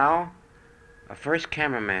are now a first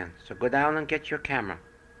cameraman, so go down and get your camera.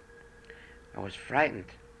 I was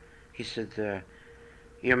frightened. He said,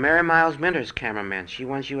 you're Mary Miles Minter's cameraman. She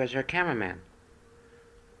wants you as her cameraman.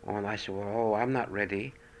 Oh, and I said, well, I'm not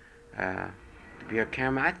ready to be her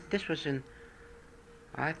cameraman. This was in,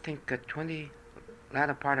 I think,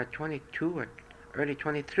 latter part of 22 or early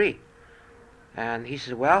 23. And he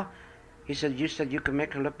said, well, you said you could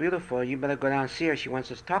make her look beautiful. You better go down and see her. She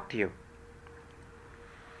wants us to talk to you.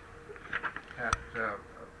 That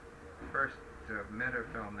first Minter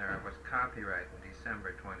film there was copyright in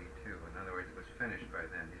December 22. In other words, it was finished by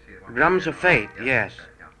then. You see the one? Drums of Fate, yes. Okay,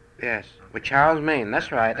 yeah. Yes, Okay. with Charles Maine.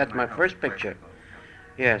 That's right. That's my first first picture. photo,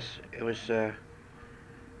 yeah. Yes, it was in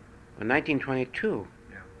 1922.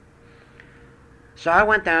 Yeah. So I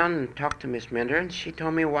went down and talked to Miss Minter, and she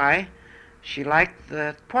told me why she liked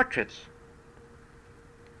the portraits.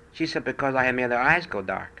 She said because I had made her eyes go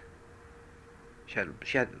dark.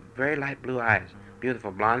 She had very light blue eyes,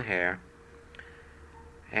 beautiful blonde hair.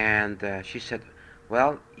 And she said,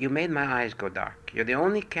 well, you made my eyes go dark. You're the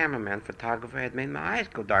only cameraman, photographer who had made my eyes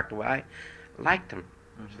go dark the way I liked them.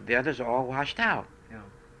 Mm-hmm. So the others are all washed out. Yeah.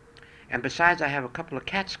 And besides, I have a couple of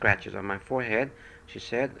cat scratches on my forehead, she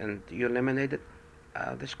said, and you eliminated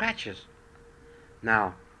the scratches.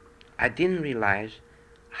 Now, I didn't realize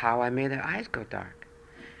how I made her eyes go dark.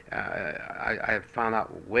 I found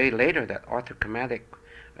out way later that orthochromatic,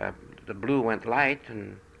 the blue went light,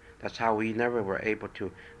 and that's how we never were able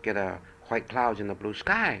to get white clouds in the blue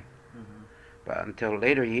sky. Mm-hmm. But until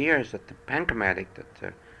later years, that the panchromatic,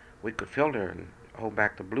 that we could filter and hold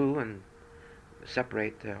back the blue and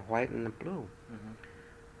separate the white and the blue. Mm-hmm.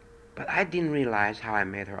 But I didn't realize how I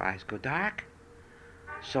made her eyes go dark.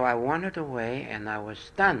 So I wandered away, and I was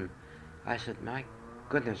stunned. I said, my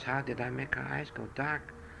goodness, how did I make her eyes go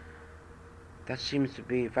dark? That seems to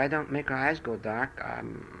be, if I don't make her eyes go dark,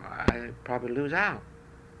 I probably lose out.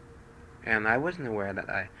 And I wasn't aware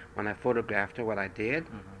that when I photographed her, what I did.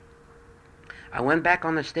 Mm-hmm. I went back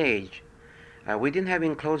on the stage. We didn't have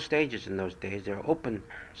enclosed stages in those days. They were open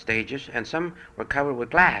stages, and some were covered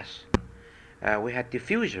with glass. We had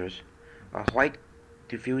diffusers, white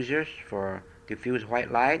diffusers for diffuse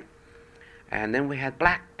white light, and then we had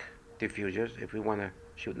black diffusers if we want to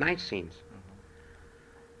shoot night scenes.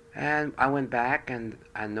 And I went back, and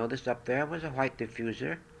I noticed up there was a white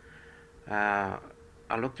diffuser. I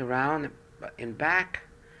looked around, but in back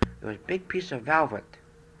there was a big piece of velvet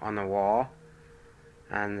on the wall,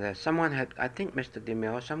 and someone had, I think Mr.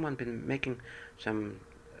 DeMille, someone been making some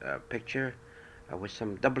picture with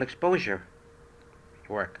some double exposure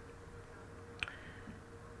work.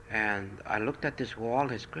 And I looked at this wall,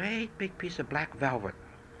 this great big piece of black velvet.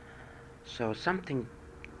 So something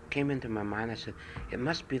came into my mind. I said, it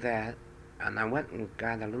must be that. And I went and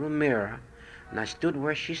got a little mirror, and I stood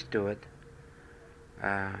where she stood,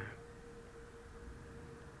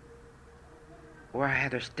 where I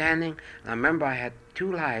had her standing. And I remember I had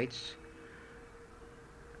two lights.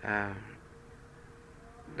 They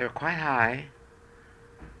were quite high,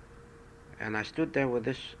 and I stood there with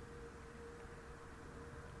this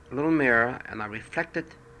little mirror, and I reflected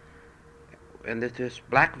into this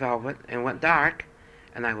black velvet, and went dark,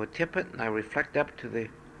 and I would tip it, and I reflect up to the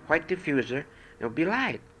white diffuser, and it would be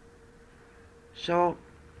light. So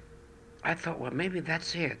I thought, well, maybe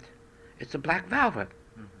that's it. It's the black velvet.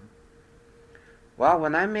 Mm-hmm. Well,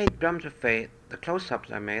 when I made Drums of Fate, the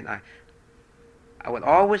close-ups I made, I would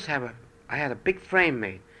always have I had a big frame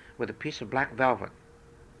made with a piece of black velvet,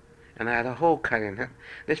 and I had a hole cut in it.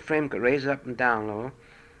 This frame could raise up and down a little,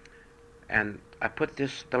 and I put the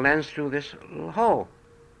lens through this little hole.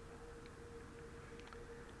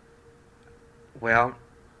 Well,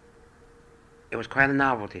 it was quite a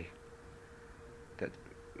novelty that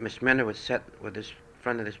Miss Minter would sit with this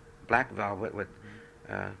front of this black velvet with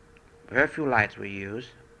very few lights we used.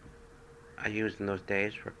 I used in those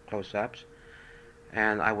days for close-ups,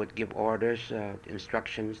 and I would give orders,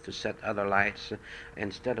 instructions to set other lights.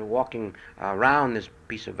 Instead of walking around this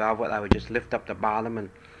piece of velvet, I would just lift up the bottom, and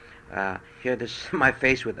here my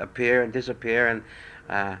face would appear and disappear,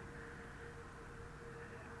 and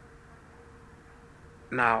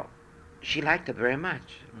now she liked it very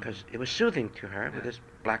much because it was soothing to her with this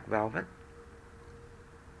black velvet.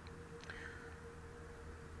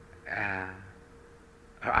 Her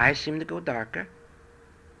eyes seemed to go darker.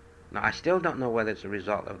 Now, I still don't know whether it's a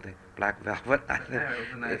result of the black velvet. Yeah, it was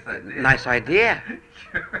a nice idea. Nice idea.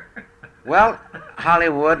 Sure. Well,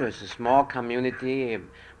 Hollywood was a small community.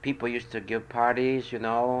 People used to give parties,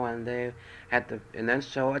 and they had and then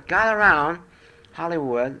so it got around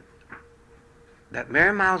Hollywood that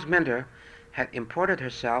Mary Miles Minter had imported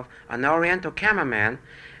herself an Oriental cameraman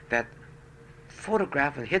that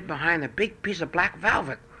photographed and hid behind a big piece of black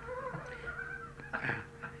velvet.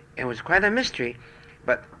 It was quite a mystery,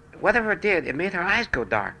 but whatever it did, it made her eyes go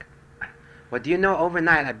dark. Well, do you know,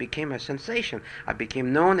 overnight I became a sensation. I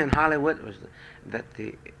became known in Hollywood was that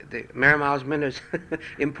the Mary Miles Minder's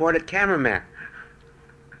imported cameraman.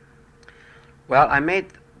 Well, I made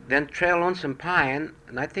then Trail Lonesome Pine,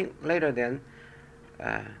 and I think later then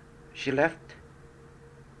she left.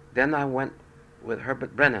 Then I went with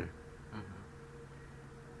Herbert Brennan.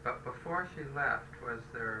 But before she left,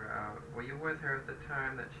 were you with her at the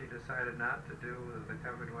time that she decided not to do the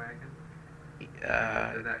Covered Wagon?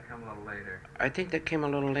 Or did that come a little later? I think that came a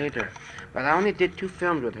little later. But I only did 2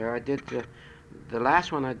 films with her. I did the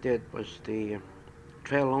last one I did was the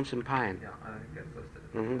Trail Lonesome Pine. Yeah, I think that's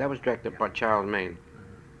listed. That was directed by Charles Maine.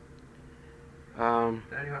 Then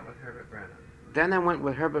you went with Herbert Brennan. Then I went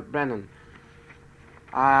with Herbert Brennan.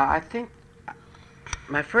 I think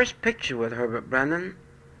my first picture with Herbert Brennan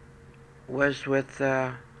was with,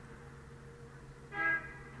 I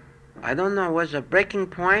don't know, was a Breaking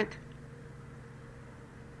Point,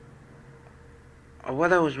 or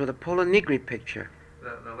whether it was with a Polo Negri picture.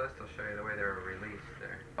 The list will show you the way they were released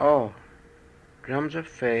there. Oh, Drums of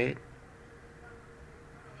Fate,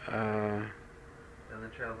 Then the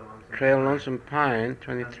Trail Lonesome Pine,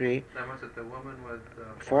 23, Then was it the woman with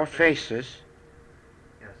Four Faces.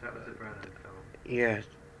 Yes, that was the Brennan film. Yes,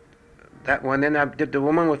 that one. Then I did the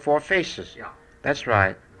Woman with Four Faces. Yeah. That's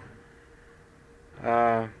right.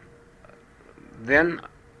 Then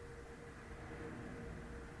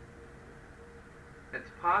it's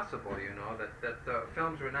possible, you know, that the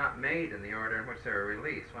films were not made in the order in which they were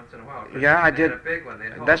released. Once in a while, Yeah, I they did. Had a big one.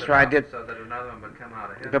 They'd hold That's it right, I up did. so that another one would come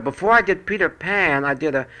out ahead. But before I did Peter Pan, I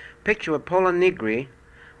did a picture with Polo Negri,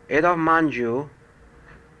 Adolphe Manjou,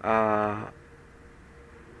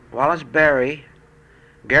 Wallace Berry,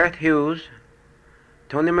 Gareth Hughes,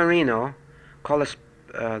 Tony Marino, called the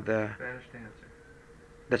Spanish Dancer.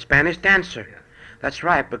 The Spanish Dancer. Yeah. That's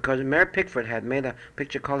right, because Mary Pickford had made a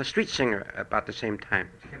picture called The Street Singer about the same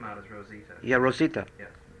time. She came out as Rosita. Yeah, Rosita. Yes.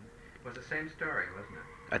 It was the same story, wasn't it?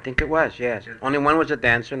 I think it was, yes. Yes. Only one was a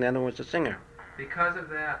dancer and the other was a singer. Because of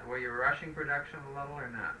that, were you rushing production a little or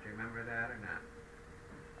not? Do you remember that or not?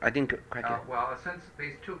 I didn't quite get Well, since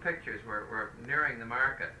these 2 pictures were nearing the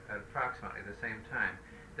market at approximately the same time,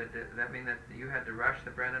 did that mean that you had to rush the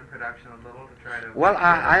Brennan production a little to try to... Well,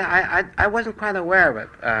 I wasn't quite aware of it,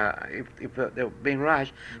 if they were being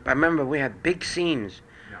rushed. But I remember we had big scenes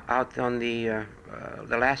out on the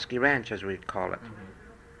Lasky Ranch, as we call it.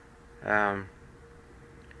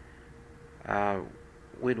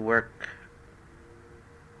 We'd work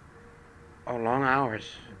long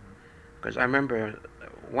hours. Because I remember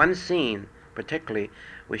one scene, particularly,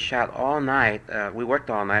 we shot all night. We worked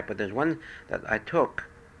all night, but there's one that I took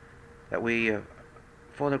that we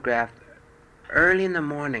photographed early in the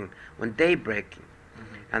morning when day breaking.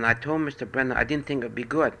 And I told Mr. Brennan I didn't think it would be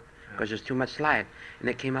good because there's too much light. And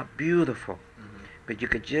it came out beautiful. But you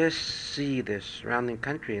could just see the surrounding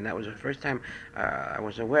country, and that was the first time I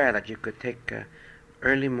was aware that you could take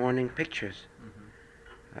early morning pictures.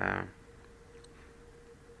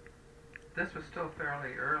 This was still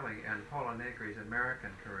fairly early in Polo Negri's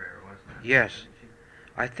American career, wasn't it? Yes.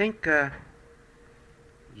 I think, I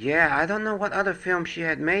don't know what other films she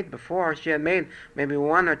had made before. She had made maybe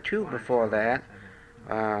 1 or 2 before that.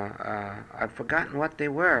 I've forgotten what they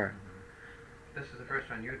were. This is the first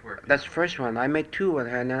one you'd worked That's the first one. I made 2 with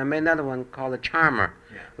her, and then I made another one called The Charmer,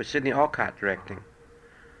 with Sidney Olcott directing.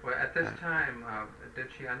 Well, at this time, did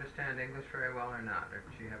she understand English very well or not? Or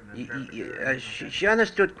did she have an interpreter? She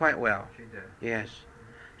understood quite well. She did. Yes,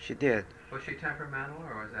 she did. Was she temperamental,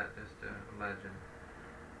 or was that just a legend?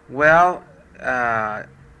 Well,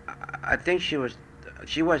 I think she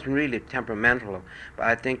wasn't really temperamental, but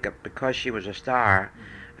I think because she was a star,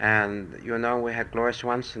 and you know we had Gloria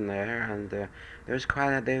Swanson there, and there was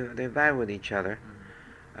quite a, they vied with each other,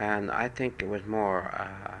 and I think it was more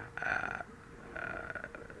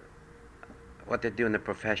what they do in the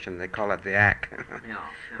profession. They call it the act.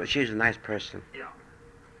 But she's a nice person.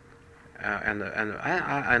 And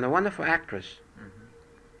a wonderful actress.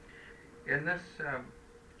 In this,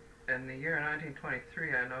 in the year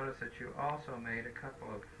 1923, I noticed that you also made a couple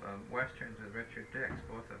of westerns with Richard Dix,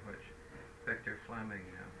 both of which Victor Fleming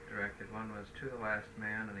directed. One was To the Last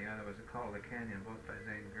Man, and the other was A Call of the Canyon, both by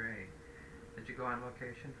Zane Grey. Did you go on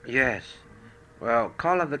location for Yes. Well,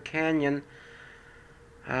 Call of the Canyon,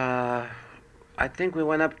 I think we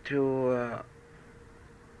went up to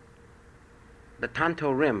the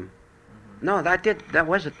Tonto Rim. No, that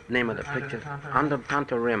was the name of the picture. Under the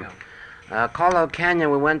Tonto Rim. Colorado Canyon,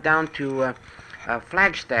 we went down to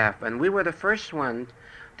Flagstaff, and we were the first ones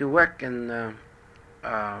to work in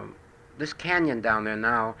this canyon down there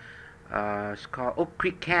now. It's called Oak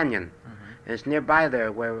Creek Canyon. And it's nearby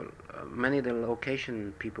there where many of the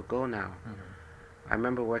location people go now. I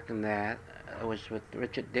remember working that. It was with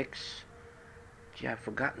Richard Dix. Gee, I've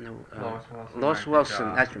forgotten the... Lois Wilson. Lois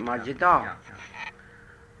Wilson. That's Margie Dahl. Yeah.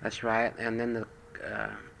 That's right. And then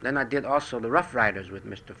then I did also the Rough Riders with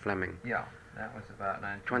Mr. Fleming. Yeah, that was about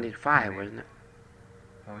 25, wasn't it?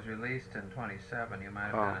 It was released in 27. You might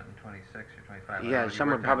have done it in 26 or 25. Yeah,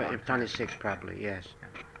 somewhere probably 26, probably. Yes.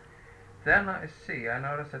 Yeah. Then I see. I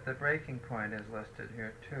noticed that the Breaking Point is listed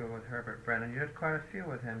here too with Herbert Brennan. You did quite a few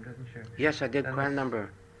with him, didn't you? Yes, I did Then quite a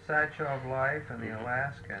number. Sideshow of Life and the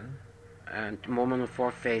Alaskan. And Moment of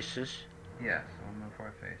Four Faces. Yes, Woman of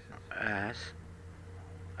Four Faces. Yes.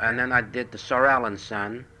 And then I did the Sorrel and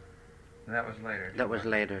Son. That was later. That was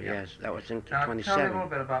later, Yeah. yes. That was in Now, 27. tell me a little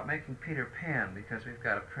bit about making Peter Pan, because we've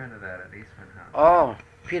got a print of that at Eastman House. Oh,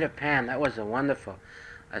 Peter Pan, that was a wonderful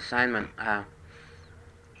assignment.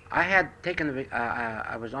 I had taken,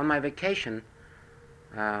 I was on my vacation.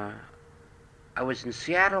 I was in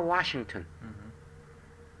Seattle, Washington.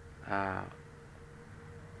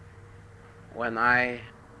 When I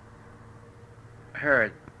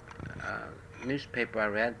heard, newspaper I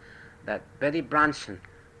read, that Betty Bronson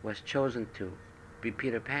was chosen to be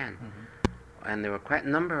Peter Pan. And there were quite a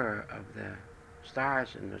number of the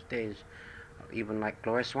stars in those days, even like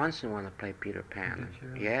Gloria Swanson wanted to play Peter Pan.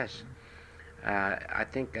 Did you? Yes. I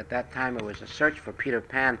think at that time it was a search for Peter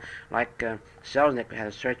Pan, like Selznick had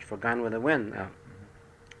a search for Gone with the Wind.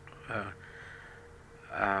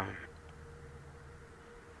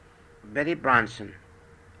 Betty Bronson,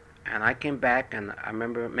 and I came back, and I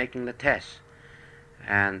remember making the test.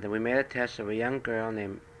 And we made a test of a young girl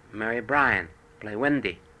named Mary Bryan, play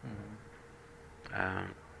Wendy.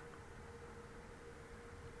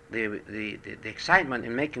 The excitement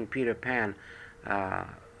in making Peter Pan,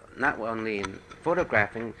 not only in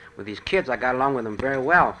photographing with these kids, I got along with them very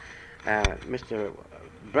well. Mr.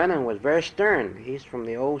 Brennan was very stern. He's from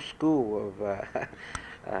the old school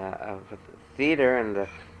of theater, and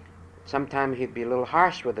sometimes he'd be a little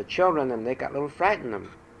harsh with the children, and they got a little frightened.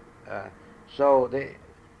 So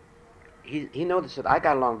he noticed that I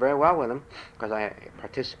got along very well with him because I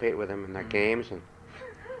participate with him in their games,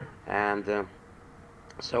 and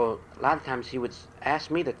so a lot of times he would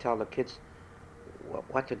ask me to tell the kids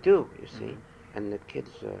what to do, you see, and the kids,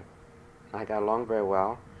 I got along very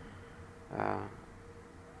well.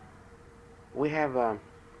 We have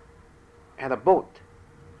had a boat,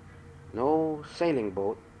 no sailing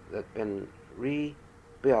boat, that's been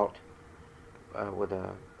rebuilt with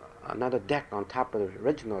another deck on top of the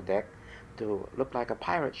original deck to look like a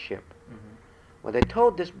pirate ship. Well, they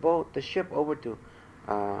towed the ship over to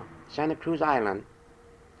Santa Cruz Island,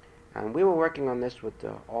 and we were working on this with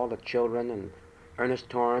all the children and Ernest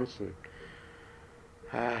Torrance and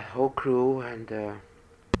whole crew, and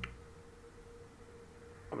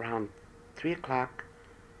around 3 o'clock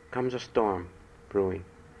comes a storm brewing.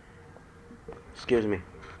 Excuse me.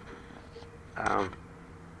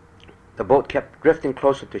 The boat kept drifting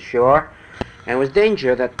closer to shore, and it was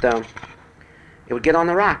danger that it would get on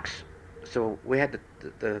the rocks. So we had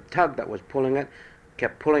the tug that was pulling it,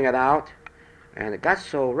 kept pulling it out, and it got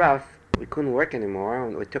so rough we couldn't work anymore.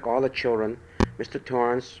 And we took all the children, Mr.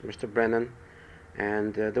 Torrance, Mr. Brennan,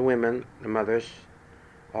 and the women, the mothers,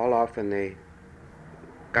 all off, and they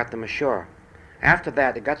got them ashore. After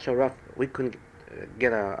that, it got so rough we couldn't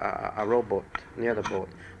get a rowboat near the boat.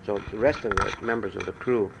 So the rest of the members of the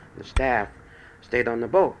crew, the staff, stayed on the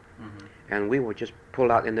boat. And we would just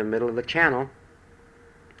pull out in the middle of the channel,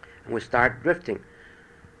 and we start drifting.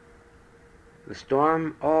 The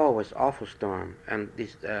storm, was awful storm. And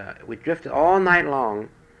we drifted all night long.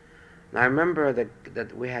 And I remember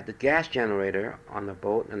that we had the gas generator on the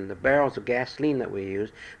boat, and the barrels of gasoline that we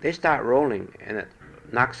used, they start rolling, and it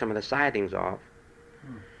knocked some of the sidings off.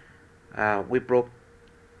 We broke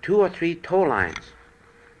 2 or 3 tow lines.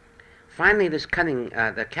 Finally,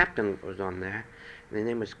 the captain was on there, and his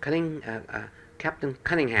name was Captain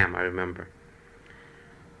Cunningham, I remember.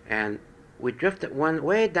 And we drifted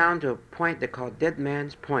way down to a point they called Dead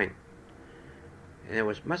Man's Point. And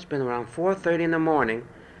it must have been around 4:30 in the morning,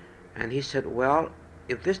 and he said, well,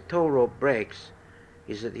 if this tow rope breaks,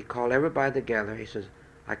 he called everybody together. He says,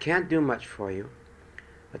 I can't do much for you.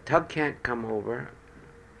 The tug can't come over.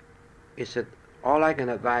 He said, all I can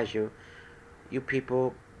advise you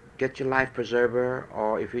people get your life preserver,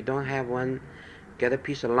 or if you don't have one, get a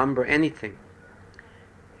piece of lumber, anything.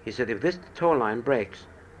 He said, if this tow line breaks,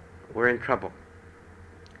 we're in trouble.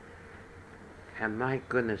 and my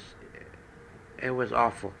goodness, it was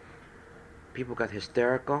awful. People got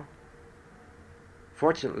hysterical.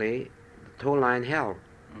 Fortunately, the tow line held,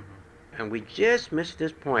 and we just missed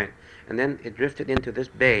this point, and then it drifted into this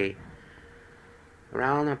bay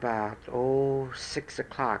around about 6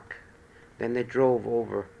 o'clock. Then they drove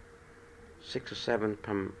over 6 or 7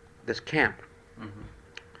 from this camp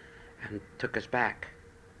and took us back.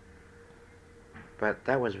 But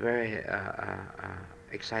that was very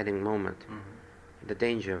exciting moment. The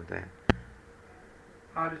danger of that.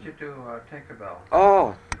 How did you do Tinkerbell?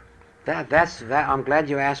 Oh, that's I'm glad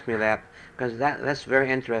you asked me that, because that's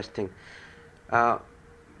very interesting.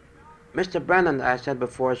 Mr. Brennan, I said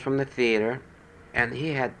before, is from the theater, and he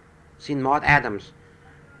had seen Maud Adams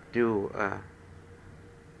do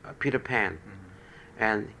Peter Pan,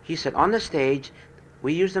 and he said on the stage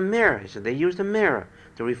we used a mirror. He said they used a mirror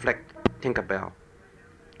to reflect Tinkerbell.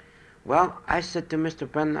 Well, I said to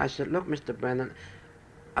Mr. Brennan, I said, look, Mr. Brennan,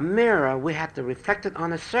 a mirror, we have to reflect it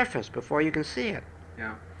on a surface before you can see it.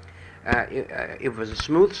 Yeah. If it was a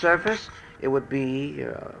smooth surface, it would be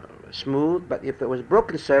smooth, but if it was a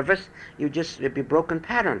broken surface, it'd be broken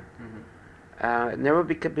pattern. It never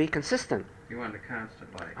could be consistent. You want a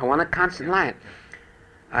constant light. I want a constant light.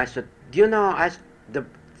 I said, do you know, the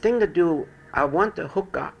thing to do, I want to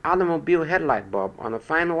hook an automobile headlight bulb on a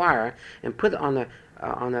fine wire and put it on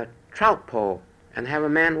a trout pole and have a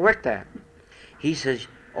man work that. He says,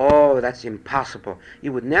 oh, that's impossible.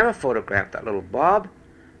 You would never photograph that little bulb.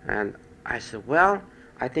 And I said, well,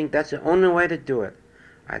 I think that's the only way to do it.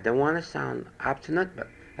 I don't want to sound obstinate, but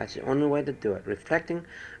that's the only way to do it. Reflecting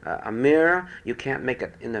a mirror, you can't make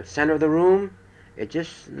it in the center of the room. It's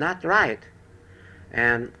just not right.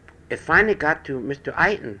 And it finally got to Mr.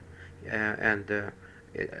 Eiton, and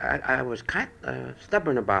I was kind of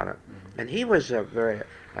stubborn about it. And he was very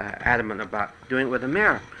adamant about doing it with a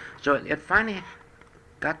mirror. So it finally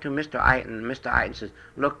got to Mr. Eiton. Mr. Eiton says,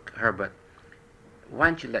 look, Herbert, why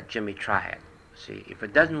don't you let Jimmy try it? See, if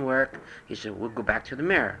it doesn't work, he said, we'll go back to the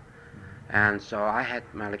mirror. And so I had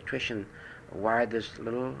my electrician wire this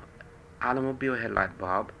little automobile headlight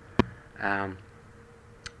bulb and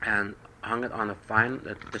hung it on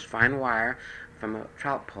this fine wire from a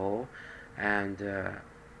trout pole, and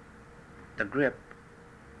the grip,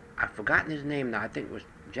 I've forgotten his name now, I think it was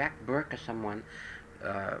Jack Burke or someone,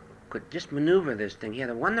 could just maneuver this thing. He had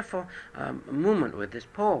a wonderful movement with this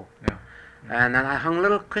pole. Yeah. And then I hung a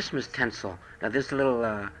little Christmas tinsel. Now this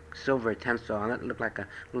little silver tinsel on it looked like a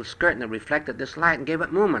little skirt, and it reflected this light and gave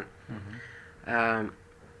it movement. And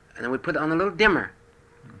then we put it on a little dimmer,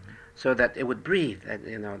 so that it would breathe.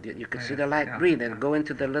 You could see the light breathe and go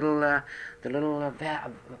into the little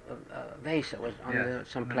vase that was on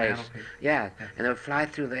someplace. Yeah, and it would fly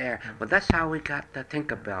through the air. Well, that's how we got the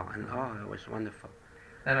Tinkerbell, and it was wonderful.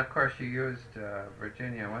 And of course you used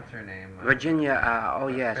Virginia, what's her name? Virginia, oh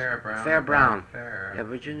yes, Fair Brown. Yeah,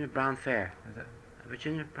 Virginia Brown Fair. Is it?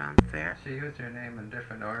 Virginia Brown Fair? She used her name in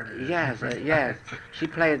different orders. Yes, yes. She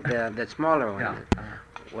played the smaller one. Yeah.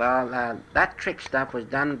 Well, that trick stuff was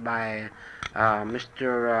done by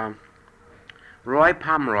Mr. Roy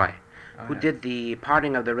Pomeroy, who did the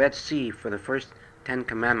parting of the Red Sea for the first 10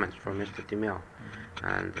 Commandments for Mr. DeMille.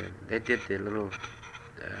 And they did the little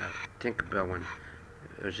Tinkerbell one.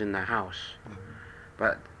 It was in the house.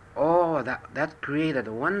 But that created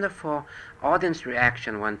a wonderful audience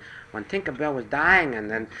reaction when Tinkerbell was dying,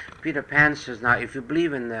 and then Peter Pan says, now if you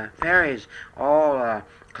believe in the fairies, all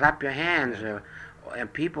clap your hands,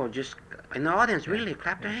 and people just in the audience really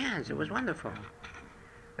clapped their hands. It was wonderful.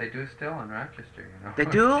 They do still in Rochester, you know. They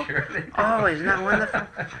do? Sure they do. Oh, isn't that wonderful?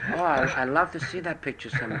 Oh, I'd love to see that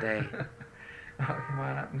picture someday. Oh, come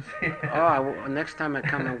on up and see it. Oh, next time I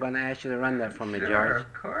come, I'm going to ask you to run that for me, Sure, George.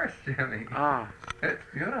 of course, Jimmy. Oh. It's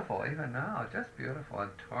beautiful, even now, just beautiful. And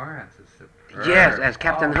Torrance is superb. Yes, as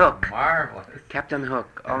Captain Hook. Marvelous. Captain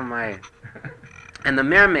Hook, oh my. And the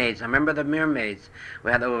mermaids, I remember the mermaids we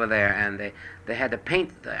had over there, and they had to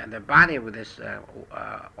paint their body with this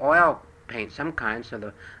oil paint, some kind, so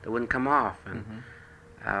they wouldn't come off.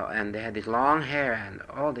 And they had this long hair, and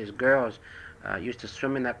all these girls used to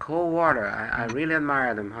swim in that cold water. I really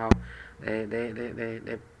admire them, how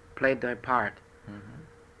they played their part.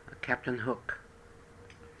 Captain Hook,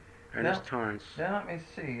 Ernest Torrance. Then let me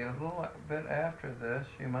see, a little bit after this,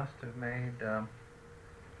 you must have made,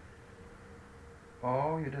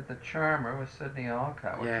 you did The Charmer with Sidney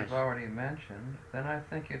Olcott, which Yes. you've already mentioned. Then I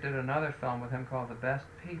think you did another film with him called The Best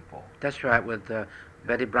People, That's right, with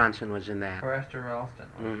Betty Bronson was in that. where Esther Ralston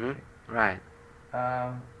was. Right.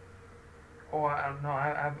 I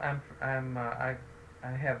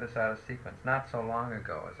I have this out of sequence. Not so long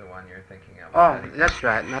ago is the one you're thinking of. Oh, that's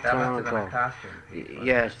right. Not that so must long have been ago. a costume piece.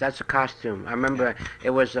 Yes, that's a costume. I remember it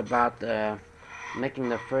was about making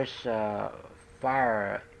the first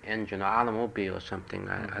fire engine or automobile or something.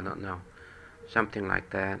 I don't know. Something like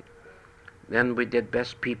that. Then we did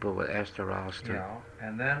Best People with Esther Ralston. Yeah,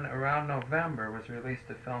 and then around November was released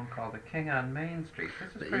a film called The King on Main Street.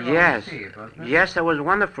 This is pretty Yes. well received, wasn't it? Yes, it was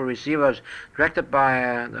wonderful received. It was directed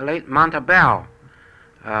by the late Montabelle.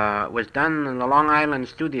 It was done in the Long Island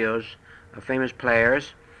studios of famous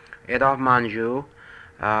players, Adolphe Menjou.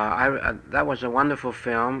 That was a wonderful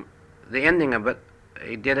film. The ending of it,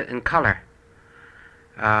 he did it in color.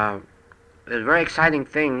 It was a very exciting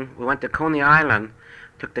thing. We went to Coney Island,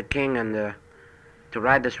 took the king and to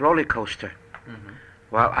ride this roller coaster. Mm-hmm.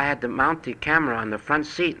 Well, I had to mount the camera on the front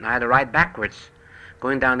seat, and I had to ride backwards,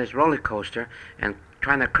 going down this roller coaster and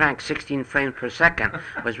trying to crank 16 frames per second.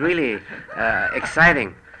 Was really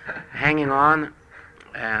exciting. Hanging on,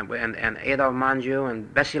 and Adolphe Menjou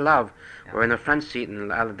and Bessie Love were in the front seat, and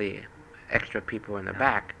a lot of the extra people were in the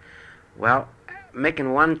back. Well,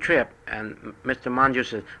 making one trip, and Mr. Menjou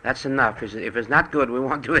said, "That's enough. He said, if it's not good, we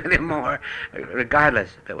won't do it anymore."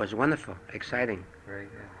 Regardless, it was wonderful, exciting. Very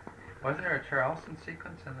good. Wasn't there a Charleston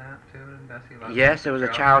sequence in that too, in Bessie Love? Yes, there was a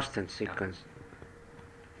Charleston sequence.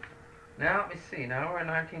 Now, let me see. Now we're in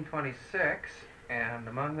 1926, and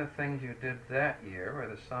among the things you did that year were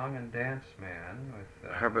The Song and Dance Man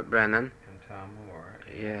with Herbert Brennan. and Tom Moore.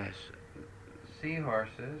 Yes.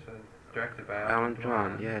 Seahorses, directed by Alan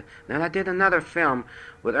Dwan, yeah. Then I did another film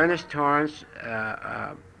with Ernest Torrance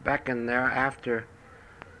back in there after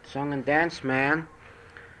Song and Dance Man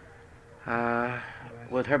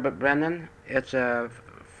with Herbert Brennan. It's a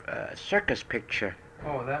circus picture.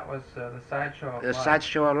 Oh, that was the Sideshow of The Life.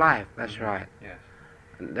 Sideshow of Life, that's right. Yes.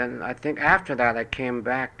 And then I think after that I came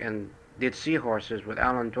back and did Seahorses with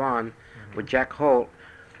Alan Dwan, with Jack Holt,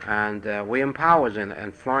 and William Powell was in it,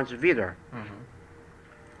 and Florence Vitor.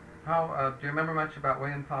 How do you remember much about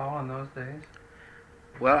William Powell in those days?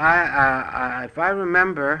 Well, I if I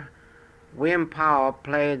remember, William Powell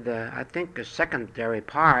played, I think, a secondary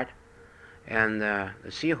part in the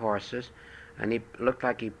Seahorses, and he looked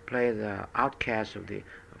like he played the outcast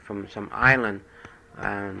from some island,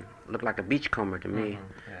 looked like a beachcomber to me,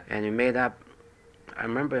 Yes. and he made up. I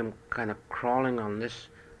remember him kind of crawling on this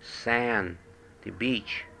sand, the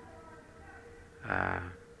beach.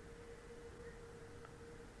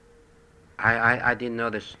 I didn't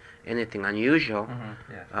notice anything unusual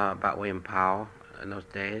Yes. about William Powell in those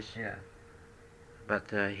days, Yes. but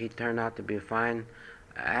he turned out to be a fine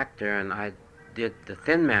actor, and I did The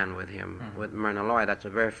Thin Man with him, with Myrna Loy. That's the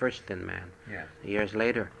very first Thin Man, Yes. years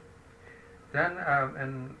later. Then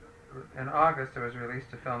in August there was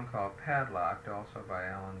released a film called Padlocked, also by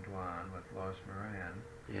Alan Dwan with Lois Moran.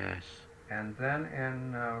 Yes. And then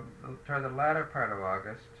toward the latter part of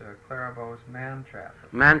August, Clara Bow's Man Trap.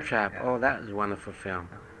 Man Trap. Yes. Oh, that was a wonderful film.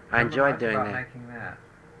 I Remember enjoyed much doing about that. making that.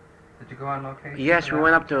 Did you go on location? Yes, for we that?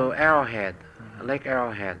 went up to Arrowhead, Lake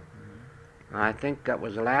Arrowhead. I think that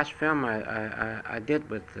was the last film I did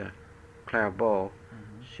with Clara Bow.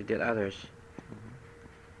 She did others.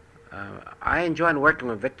 I enjoyed working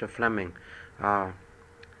with Victor Fleming.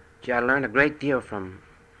 Gee, I learned a great deal from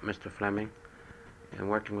Mr. Fleming and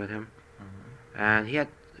working with him. And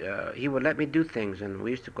he would let me do things, and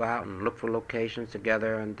we used to go out and look for locations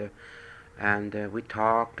together, and we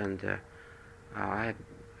talk, and I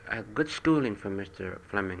had good schooling from Mr.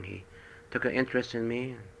 Fleming. He took an interest in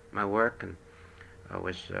me, my work, and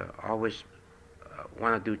was always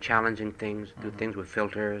want to do challenging things, do things with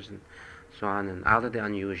filters and so on, and out of the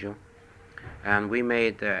unusual. And we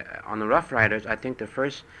made, on the Rough Riders, I think the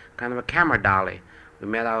first kind of a camera dolly. We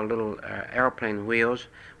made our little airplane wheels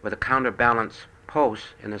with a counterbalance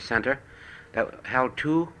post in the center that held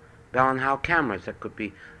two Bell & Howell cameras that could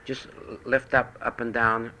be just lift up and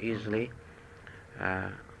down easily.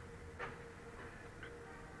 That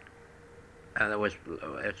was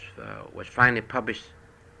finally published.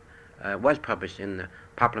 Was published in the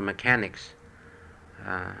Popular Mechanics.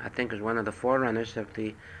 I think it was one of the forerunners of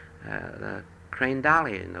the Crane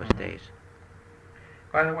Dolly in those days.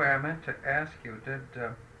 By the way, I meant to ask you,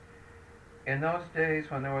 in those days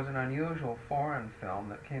when there was an unusual foreign film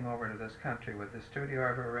that came over to this country, would the studio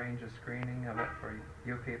ever arrange a screening of it for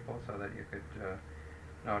you people so that you could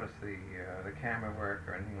notice the camera work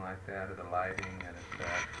or anything like that, or the lighting and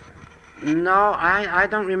effects? No, I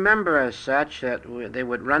don't remember as such that they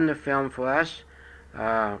would run the film for us.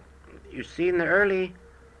 You see, in the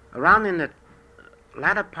around in the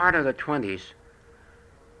latter part of the 20s,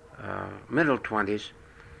 middle 20s,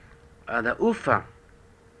 the UFA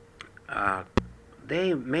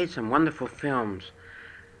they made some wonderful films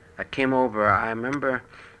that came over. I remember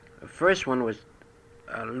the first one was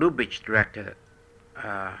Lubitsch directed it.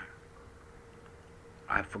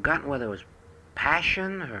 I've forgotten whether it was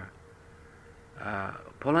Passion or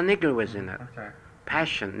Polanyi was in it. That's right.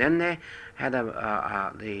 Passion. Then they had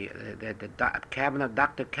the Cabin of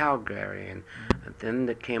Dr. Caligari, and then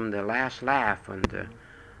there came The Last Laugh, and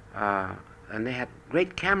they had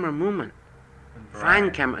great camera movement,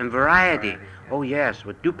 fine camera and variety. Yeah. Oh yes,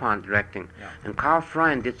 with DuPont directing, Yeah. and Carl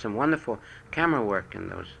Freund did some wonderful camera work in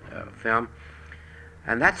those film,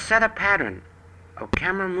 and that set a pattern of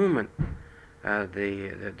camera movement.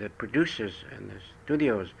 The producers and the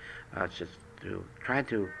studios just to try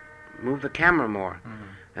to move the camera more,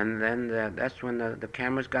 and then that's when the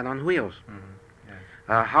cameras got on wheels.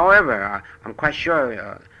 Yeah. However, I'm quite sure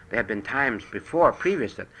there had been times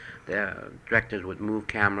previous that the directors would move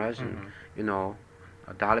cameras and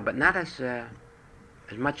dolly, but not as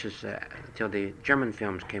much as until the German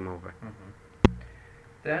films came over.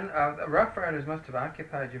 Then the Rough Riders must have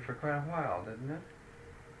occupied you for quite a while, didn't it?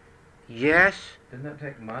 Yes. Didn't it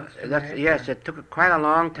take months to That's make, yes. or- It took quite a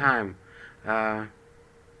long time to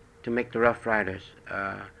make the Rough Riders.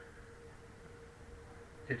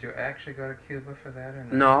 Did you actually go to Cuba for that, or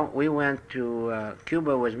not? No, we went to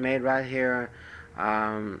Cuba. Was made right here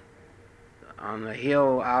on the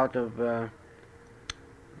hill out of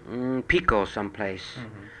Pico, someplace.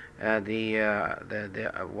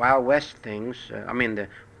 The Wild West things. I mean,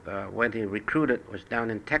 where they recruited was down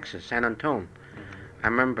in Texas, San Antonio. I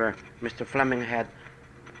remember Mr. Fleming had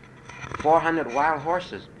 400 wild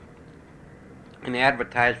horses, and they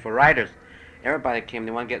advertised for riders. Everybody came,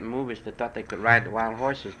 they wanted to get in movies, they thought they could ride the wild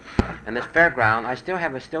horses. And this fairground, I still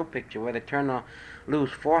have a still picture where they turned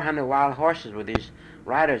loose 400 wild horses with these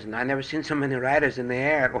riders, and I never seen so many riders in the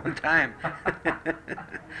air at one time.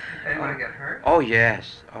 Anyone get hurt? Oh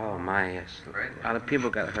yes, oh my yes. Right. A lot of people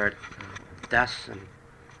got hurt. Dust and...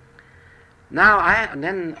 Now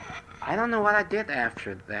I don't know what I did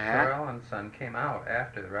after that. Sorrell and Son came out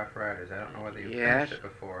after the Rough Riders. I don't know whether you Yes. finished it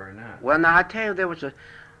before or not. Well, now I tell you,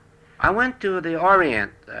 I went to the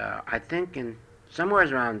Orient, I think in somewhere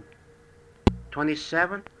around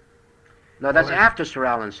 27. No, that's Oh, after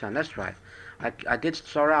Sorrell and Son. That's right. I did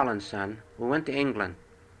Sorrell and Son. We went to England.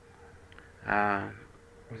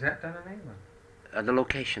 Was that done in England? The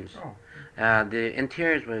locations. Oh. The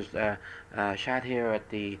interiors was shot here at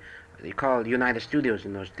they called United Studios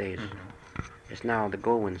in those days. It's now the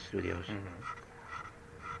Goldwyn Studios.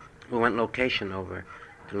 We went location over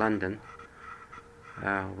to London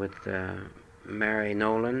with Mary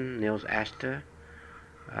Nolan, Niels Astor,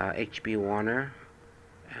 H.B. Warner,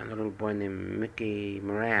 and a little boy named Mickey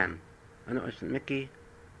Moran. I know it's Mickey.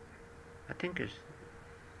 I think it's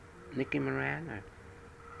Nicky Moran,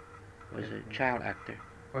 or was a child actor.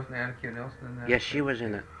 Wasn't Anna Q. Nelson in that? Yes, she was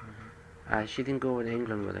in it. She didn't go to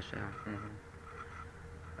England with us.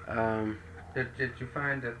 Did you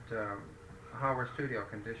find that how were studio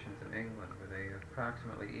conditions in England? Were they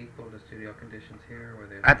approximately equal to studio conditions here? Were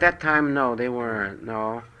they At that time, no, they weren't.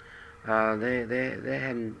 No, they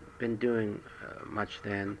hadn't been doing much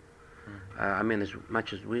then. I mean, as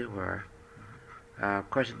much as we were. Of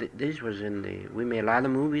course, this was we made a lot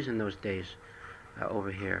of movies in those days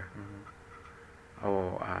over here.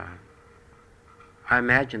 I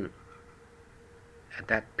imagine at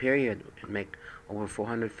that period we'd make over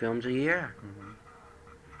 400 films a year.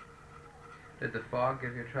 Did the fog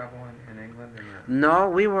give you trouble in England or not? No,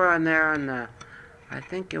 we were in there I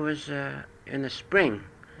think it was in the spring,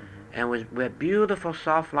 and we had beautiful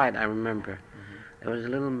soft light, I remember. There was a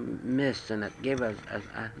little mist, and it gave us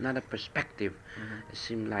another perspective. It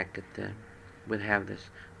seemed like we'd have this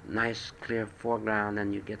nice, clear foreground,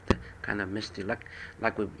 and you get the kind of misty, like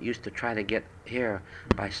we used to try to get here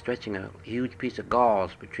by stretching a huge piece of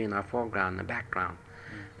gauze between our foreground and the background,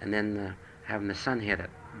 and then having the sun hit it.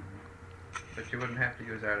 But you wouldn't have to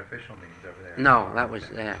use artificial means over there. No, that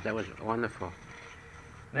was wonderful.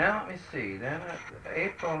 Now, let me see. Then,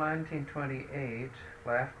 April 1928,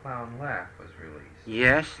 Laugh Clown Laugh was released.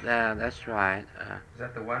 Yes, that's right. Is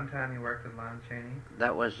that the one time you worked with Lon Chaney?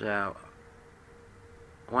 That was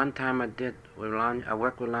one time I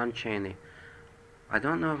worked with Lon Chaney. I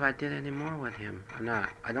don't know if I did any more with him or not.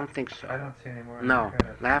 I don't think so. I don't see any more. in No, the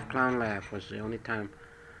credits. Laugh Clown Laugh was the only time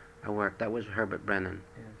I worked. That was Herbert Brennan.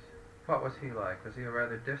 Yes. What was he like? Was he a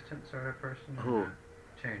rather distant sort of person? or Who? not?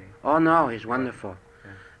 Chaney. Oh no, he's wonderful.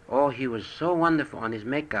 Yeah. Oh, he was so wonderful on his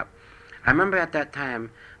makeup. I remember at that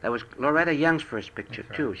time, that was Loretta Young's first picture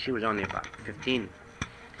That's too. right. She was only about 15.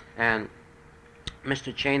 And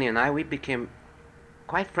Mr. Chaney and I, we became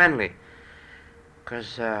quite friendly,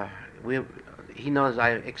 because he knows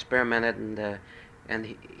I experimented,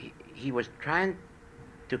 and he was trying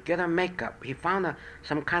to get her makeup. He found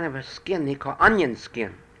some kind of a skin he called onion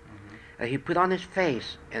skin. He put on his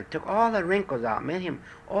face and took all the wrinkles out, made him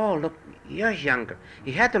look years younger.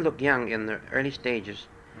 He had to look young in the early stages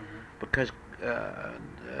because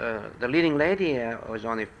the leading lady was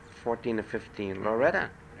only 14 or 15,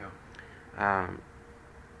 Loretta. Yeah.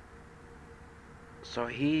 So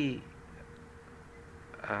he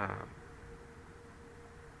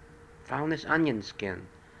found this onion skin,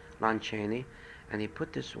 Lon Chaney, and he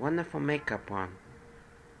put this wonderful makeup on.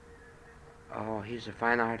 Oh, he's a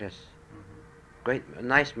fine artist. Great,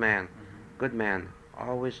 nice man, good man,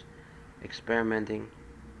 always experimenting.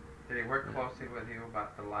 Did he work closely with you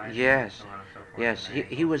about the lighting? Yes, and so on and so forth? yes.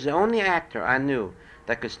 He was the only actor I knew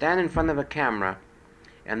that could stand in front of a camera,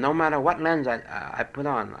 and no matter what lens I put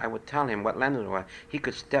on, I would tell him what lens it was. He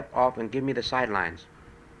could step off and give me the sidelines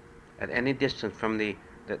at any distance from the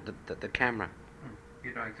camera.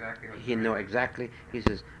 You know exactly what He knew exactly. He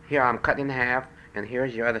says, "Here, I'm cut in half, and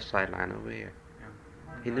here's your other sideline over here." Yeah.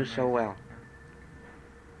 He knew so well.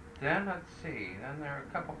 Then, let's see, then there are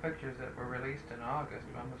a couple pictures that were released in August.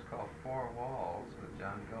 One was called Four Walls with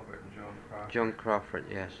John Gilbert and Joan Crawford. Joan Crawford,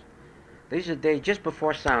 yes. These are days just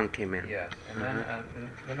before sound came in. Yes, and then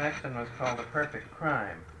the next one was called A Perfect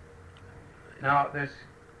Crime. Now,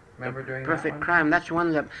 remember doing Perfect that one? Crime, that's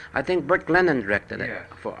one that I think Burt Glennon directed Yes.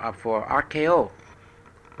 it for RKO.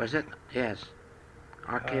 Was it? Yes.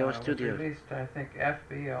 RKO It was Studios. released, I think,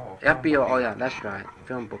 FBO. FBO, oh yeah, that's right.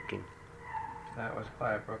 Film booking. That was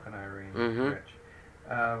Clive Brooke and Irene Mhm. Rich.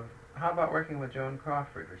 How about working with Joan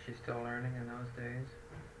Crawford? Was she still learning in those days?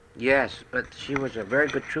 Yes, but she was a very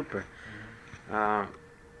good trooper. I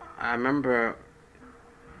remember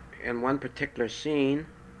in one particular scene,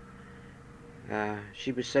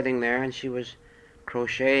 she was sitting there and she was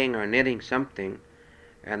crocheting or knitting something,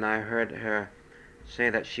 and I heard her say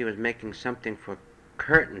that she was making something for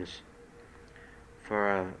curtains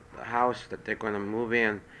for a house that they're going to move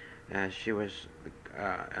in. She was,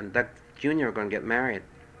 and Doug Jr. were going to get married.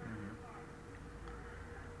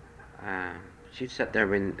 She sat there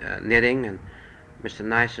knitting, and Mr.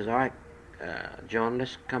 Nice says, "All right, Joan,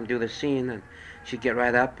 let's come do the scene." And she'd get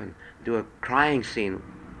right up and do a crying scene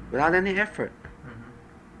without any effort.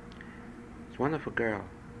 It's a wonderful girl.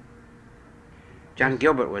 John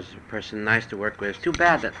Gilbert was a person nice to work with. It's too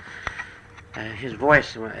bad that his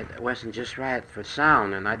voice wasn't just right for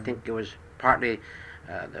sound, and I think it was partly,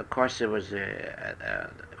 of course, it was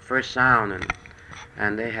First Sound,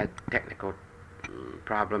 and they had technical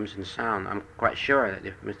problems in sound. I'm quite sure that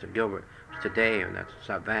if Mr. Gilbert was today, and that's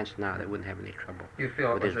so advanced now, they wouldn't have any trouble. You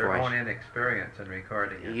feel with it was his their voice. own inexperience in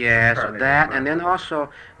recording it? Yes, Partly that, and then responsible.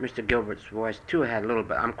 also Mr. Gilbert's voice too had a little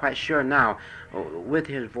bit. I'm quite sure now, with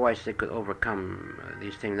his voice, they could overcome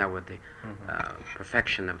these things now with the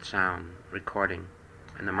perfection of sound recording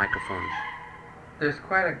and the microphones. There's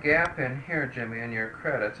quite a gap in here, Jimmy, in your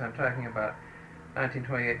credits. I'm talking about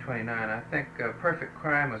 1928-29. I think Perfect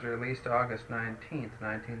Crime was released August 19th,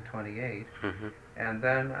 1928. And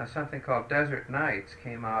then something called Desert Nights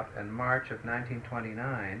came out in March of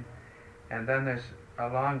 1929. And then there's a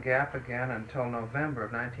long gap again until November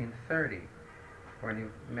of 1930, when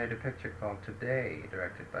you made a picture called Today,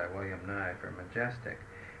 directed by William Nye for Majestic.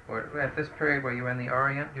 At this period, were you in the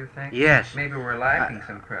Orient, do you think? Yes. Maybe we're lacking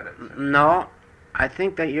some credits. No, I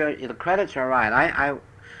think that the credits are right. I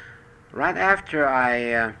right after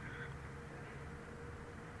I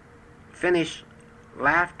finished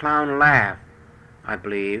Laugh Clown Laugh, I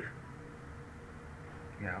believe.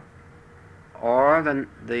 Yeah. Or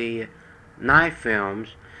the Nye films,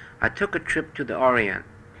 I took a trip to the Orient.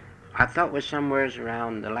 I thought it was somewhere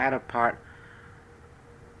around the latter part,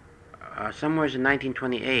 somewhere in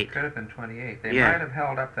 1928. Could have been 28. They Yeah. might have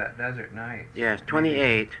held up that Desert Nights. Yes,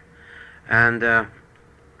 28. And I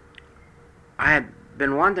had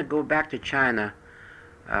been wanting to go back to China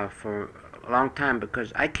for a long time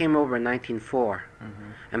because I came over in 1904.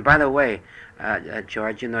 And by the way,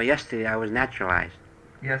 George, yesterday I was naturalized.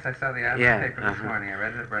 Yes, I saw the ad in Yeah, the paper this morning. I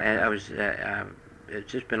read it right. And I was,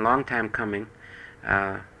 it's just been a long time coming.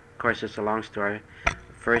 Of course, it's a long story.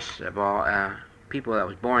 First of all, people that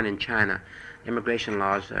was born in China, immigration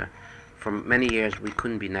laws, for many years we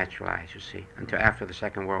couldn't be naturalized, you see, until after the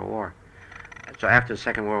Second World War. So after the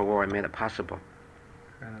Second World War, it made it possible.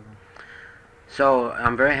 Incredible. So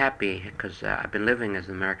I'm very happy because I've been living as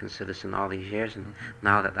an American citizen all these years, and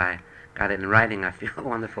now that I got it in writing, I feel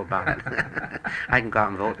wonderful about it. I can go out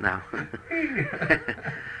and vote now.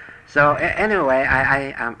 So anyway,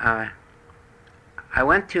 I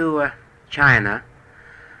went to China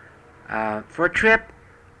for a trip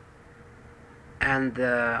And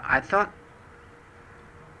I thought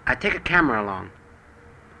I'd take a camera along.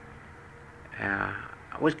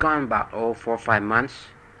 I was gone about 4 or 5 months.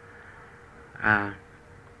 I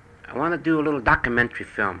want to do a little documentary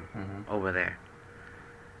film over there.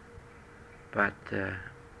 But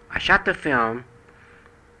I shot the film,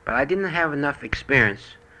 but I didn't have enough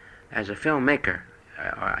experience as a filmmaker,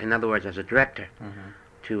 or in other words, as a director,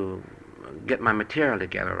 to get my material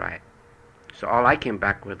together right. So all I came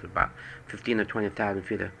back with was about 15 or 20,000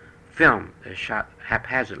 feet of film shot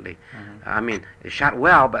haphazardly. I mean, it shot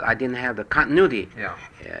well, but I didn't have the continuity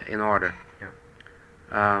in order.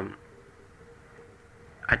 I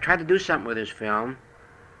tried to do something with this film,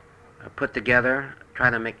 put together, try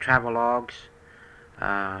to make travelogues,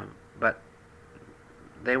 but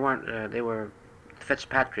they weren't. They were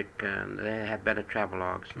Fitzpatrick. They had better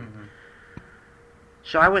travelogues.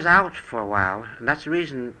 So I was out for a while, and that's the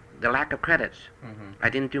reason, the lack of credits. I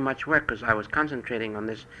didn't do much work because I was concentrating on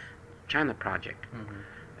this China project.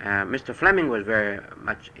 Mr. Fleming was very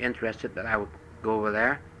much interested that I would go over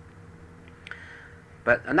there.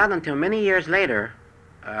 But not until many years later,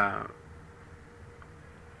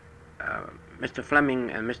 Mr. Fleming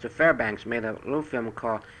and Mr. Fairbanks made a little film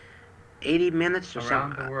called 80 Minutes or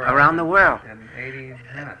something. Around the World. In 80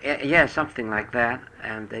 minutes. Yeah, something like that.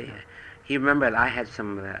 And he remembered I had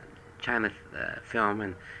some of that China film,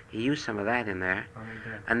 and he used some of that in there. Oh, he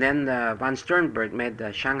did. And then von Sternberg made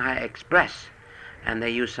the Shanghai Express, and they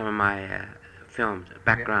used some of my films,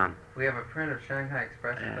 background. We have a print of Shanghai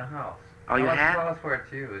Express at the house. Oh, you have? Tell us where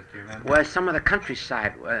it's used, do you remember? Well, some of the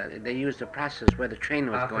countryside, they used the process where the train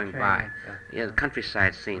was going by. Yeah, the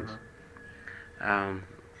countryside scenes.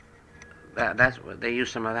 That's what they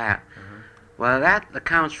used some of that. Well, that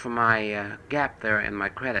accounts for my gap there in my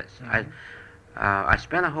credits. I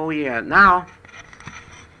spent a whole year. Now,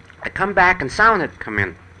 I come back and sound had come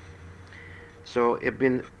in. So it'd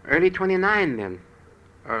been early 29 then.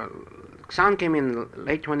 Sound came in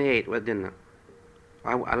late 28, well, didn't it?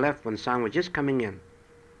 I left when sound was just coming in.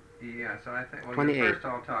 Yeah, so I think, well, 28. your first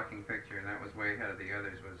all-talking picture, and that was way ahead of the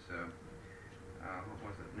others, was, what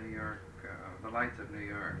was it, New York, The Lights of New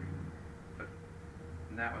York.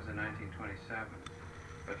 And that was in 1927.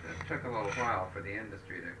 But it took a little while for the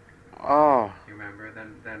industry to... Oh. You remember?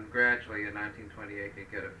 Then gradually in 1928 you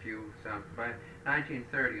get a few sound. By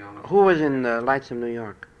 1930 almost. Who was in the Lights of New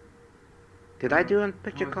York? Did I do a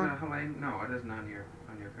picture called? Helene? No, it isn't on your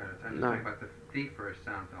credits. I'm just talking about the first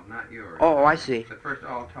sound film, not yours. Oh, I see. The first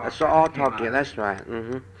all-talk. That's all-talkie, that's right.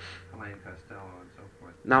 Helene Costello and so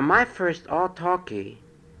forth. Now, my first all-talkie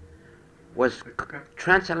was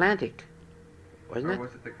Transatlantic, wasn't it? Or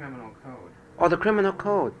was it The Criminal Code? Oh, The Criminal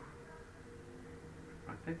Code.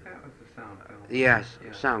 I think that was the sound film. Yes,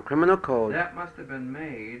 sound. Criminal Code. That must have been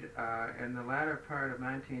made in the latter part of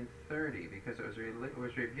 1930 because it was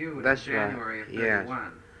reviewed in January of 31. Yes.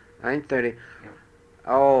 1930. Yeah.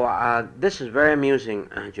 Oh, this is very amusing,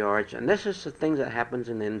 George, and this is the things that happens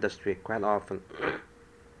in the industry quite often.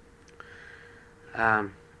 I've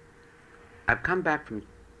come back from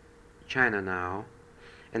China now,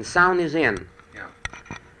 and sound is in. Yeah.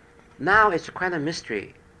 Now it's quite a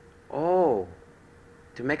mystery. Oh,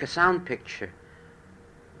 to make a sound picture.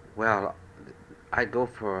 Well, I'd go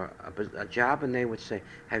for a job, and they would say,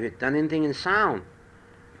 "Have you done anything in sound?"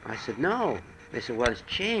 I said, "No." They said, "Well, it's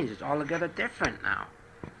changed. It's altogether different now."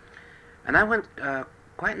 And I went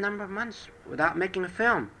quite a number of months without making a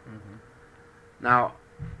film. Now,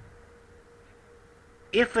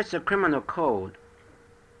 if it's a Criminal Code...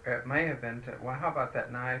 It may have been... well, how about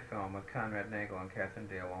that Nye film with Conrad Nagel and Catherine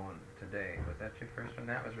Dale-Owen today? Was that your first one?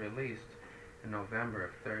 That was released in November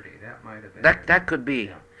of 30. That might have been... That could be.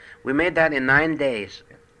 Yeah. We made that in 9 days.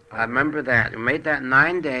 Yeah. I remember that. We made that in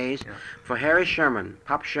 9 days for Harry Sherman,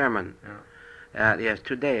 Pop Sherman. Yes,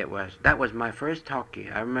 today it was. That was my first talkie.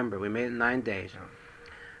 I remember. We made it in 9 days.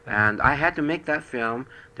 And I had to make that film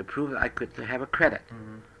to prove that I could have a credit,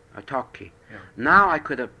 a talkie. Now I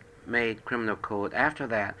could have made Criminal Code after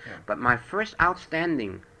that. But my first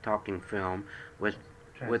outstanding talking film was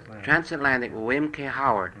with Transatlantic with William K.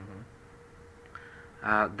 Howard.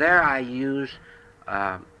 There I used,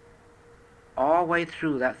 all the way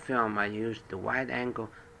through that film, I used the wide-angle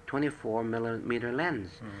 24mm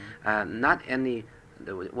lens. Not any,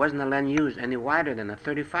 there wasn't a lens used any wider than a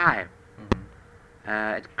 35.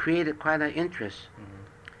 It created quite an interest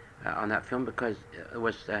on that film because it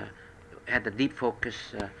was had the deep focus,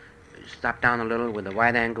 stopped down a little with the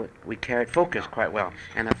wide angle. We carried focus quite well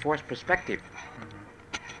and a forced perspective.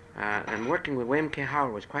 And working with William K.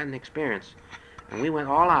 Howard was quite an experience. And we went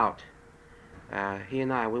all out. He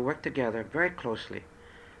and I, we worked together very closely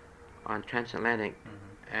on Transatlantic.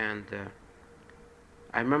 And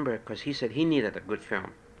I remember because he said he needed a good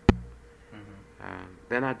film.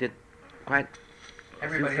 Then I did quite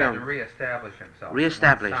Everybody had to reestablish himself.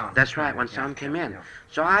 Reestablished. That's right. When Yeah, sound came in. yeah.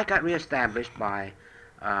 So I got reestablished by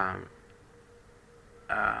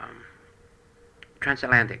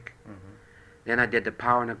Transatlantic. Then I did The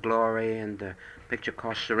Power and the Glory and the picture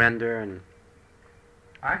called Surrender and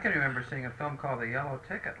I can remember seeing a film called The Yellow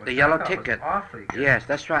Ticket. Which The Yellow I thought Ticket. Was awfully good. Yes,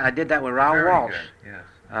 that's right. I did that with Raoul Very Walsh. good,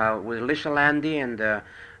 yes. With Alicia Landy and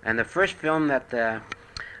the first film that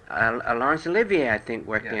Laurence Olivier I think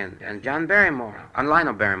worked in and John Barrymore,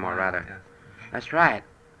 Lionel Barrymore rather. Yes. That's right.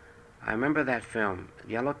 I remember that film,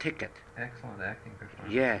 Yellow Ticket. Excellent acting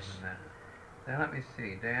performance. Yes. in that. Now let me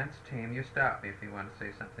see. Dance Team. You stop me if you want to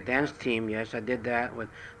say something. Dance about Team, yes, I did that with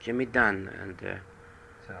Jimmy Dunn and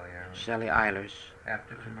Sally Sally Eilers. Eilers.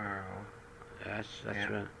 After Tomorrow. Yes, that's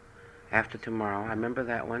Yeah. right. After Tomorrow, I remember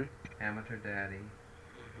that one. Amateur Daddy.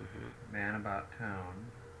 Man About Town.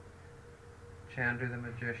 Chandler the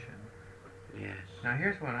Magician. Yes. Now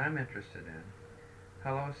here's one I'm interested in.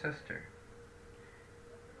 Hello Sister.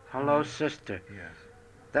 Hello, Sister. Yes.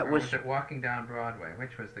 That Or was was it Walking Down Broadway?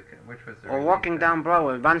 Which was the or release Walking date? Down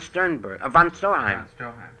Broadway, Von Sternberg, Von Stroheim. Von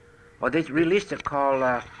Stroheim. Or they released it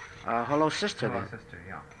called Hello, Sister. Hello then. Sister.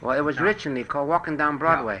 Yeah. Well, it was Now- originally called Walking Down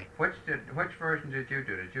Broadway. Now, which version did you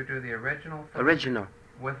do? Did you do the original? First? Original.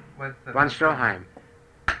 With the Von Stroheim.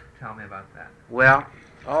 Tell me about that. Well,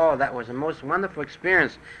 that was the most wonderful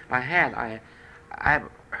experience I had. I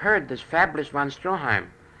heard this fabulous Von Stroheim.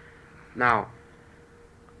 Now,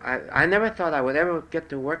 I never thought I would ever get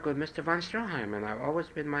to work with Mr. Von Stroheim, and I've always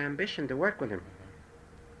been my ambition to work with him.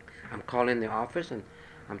 I'm calling the office, and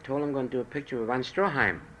I'm told I'm going to do a picture with Von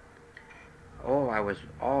Stroheim. Oh, I was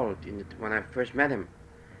all when I first met him,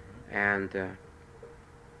 and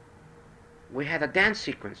we had a dance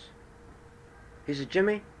sequence. He said,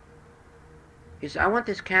 Jimmy, he said, I want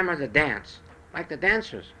this camera to dance, like the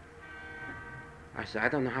dancers. I said, I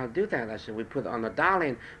don't know how to do that. I said, we put it on the dolly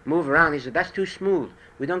and move around. He said, that's too smooth.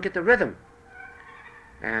 We don't get the rhythm.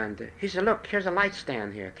 And he said, look, here's a light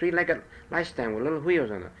stand here, 3-legged light stand with little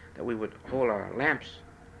wheels on it that we would hold our lamps.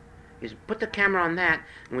 He said, put the camera on that,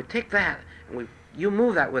 and we take that, and you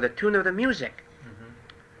move that with the tune of the music.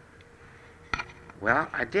 Well,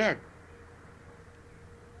 I did.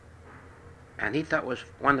 And he thought it was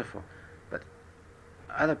wonderful. But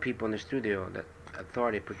other people in the studio, that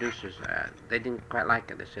authority producers, they didn't quite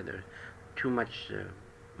like it. They said there was too much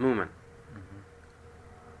movement.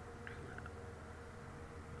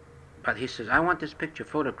 But he says, I want this picture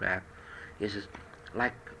photographed. He says,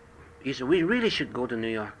 we really should go to New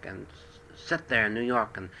York and sit there in New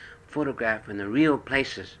York and photograph in the real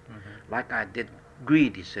places, like I did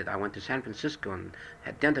Greed. He said, I went to San Francisco and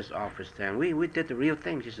had dentist's office there, and we did the real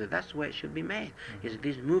things. He said, that's the way it should be made. He said,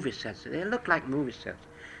 these movie sets, they look like movie sets.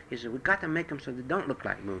 He said, we got to make them so they don't look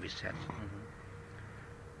like movie sets.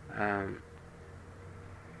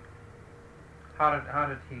 How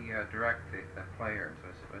did he direct the players?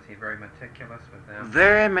 Was he very meticulous with them?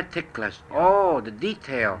 Very meticulous. Oh, the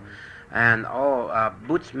detail. And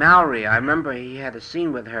Boots Mallory, I remember he had a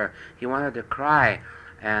scene with her. He wanted to cry,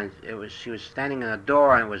 and she was standing in a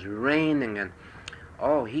door, and it was raining, and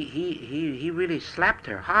he really slapped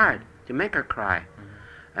her hard to make her cry.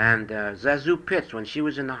 And Zazu Pitts, when she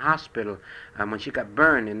was in the hospital, when she got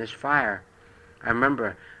burned in this fire, I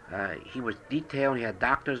remember he was detailed. He had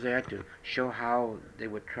doctors there to show how they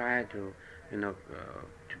would try to,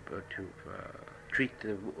 treat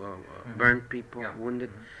the burned people, wounded.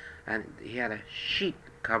 And he had a sheet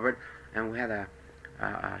covered, and we had a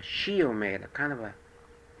shield made, a kind of a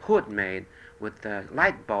hood made with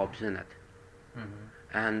light bulbs in it.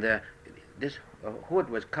 And this hood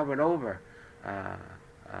was covered over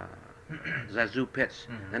Zazu Pitts.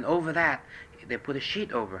 And over that, they put a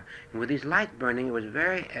sheet over. And with these lights burning, it was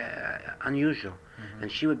very unusual.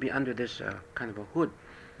 And she would be under this kind of a hood.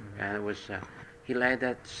 And it was,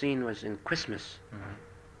 that scene was in Christmas.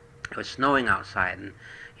 It was snowing outside, and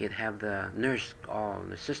he'd have the nurse, all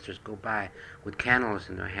the sisters, go by with candles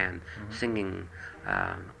in their hand, singing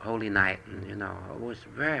Holy Night, and it was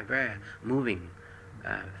very, very moving,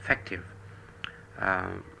 effective,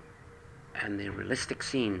 and the realistic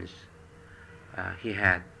scenes he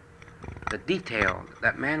had, the detail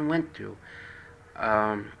that man went to.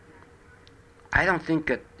 I don't think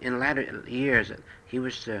that in latter years that he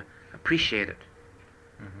was appreciated.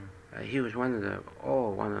 He was one of the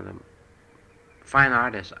fine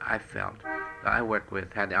artists I felt that I worked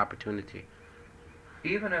with, had the opportunity.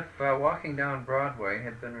 Even if Walking Down Broadway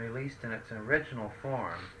had been released in its original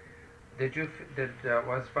form,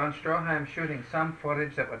 Was von Stroheim shooting some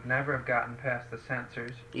footage that would never have gotten past the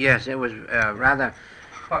censors? Yes, it was rather.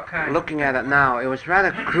 What kind? Looking at it now, it was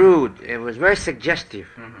rather crude. It was very suggestive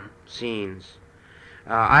scenes.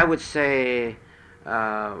 I would say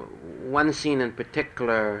one scene in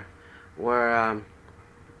particular where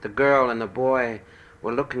the girl and the boy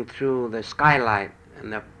were looking through the skylight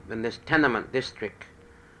in this tenement district.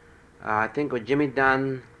 I think it was Jimmy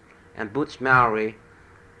Dunn and Boots Mallory,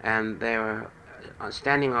 and they were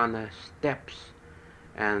standing on the steps,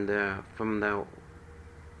 and from the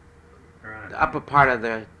upper part of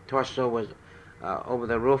the torso was over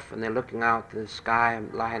the roof, and they're looking out to the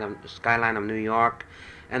skyline of New York,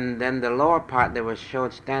 and then the lower part they were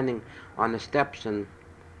showed standing on the steps, and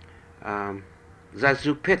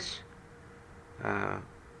Zazu Pitts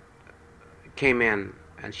came in,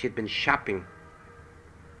 and she'd been shopping.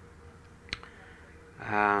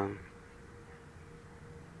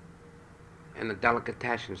 In a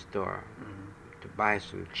delicatessen store to buy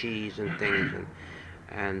some cheese and things,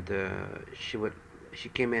 and she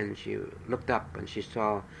came in, she looked up and she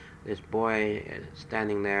saw this boy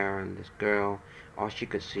standing there and this girl. All she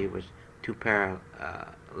could see was two pair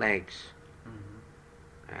of legs,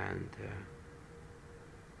 and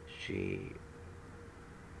she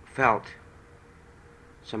felt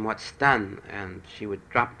somewhat stunned, and she would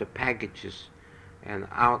drop the packages, and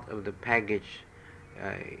out of the package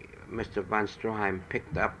Mr. von Stroheim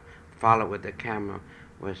picked up, followed with the camera,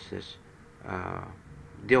 was this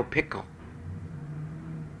dill pickle.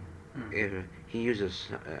 He uses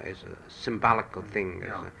as a symbolical thing,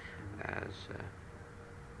 as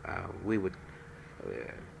we would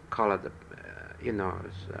call it, as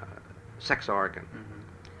a sex organ.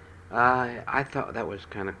 I thought that was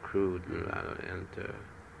kind of crude,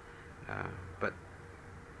 but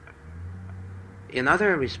in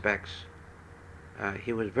other respects,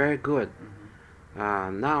 he was very good.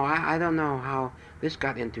 Now, I don't know how this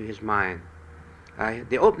got into his mind.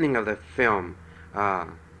 The opening of the film,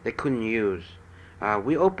 they couldn't use.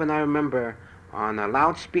 We opened, I remember, on a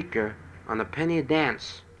loudspeaker on a penny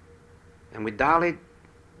dance, and we dollied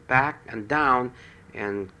back and down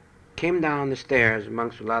and came down the stairs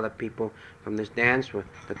amongst a lot of people from this dance with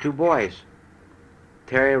the two boys,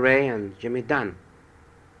 Terry Ray and Jimmy Dunn.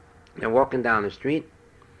 They're walking down the street,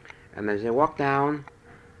 and as they walked down,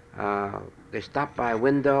 they stopped by a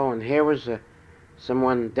window, and here was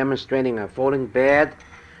someone demonstrating a folding bed,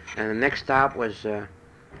 and the next stop was a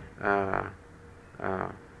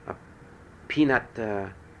peanut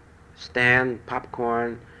stand,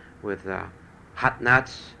 popcorn with hot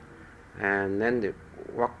nuts, and then they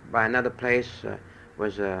walked by another place,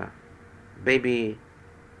 was a baby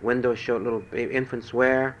window showed little baby infants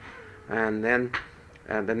wear, and then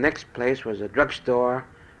the next place was a drugstore,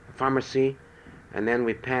 a pharmacy, and then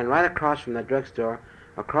we panned right across from the drugstore.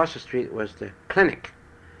 Across the street was the clinic.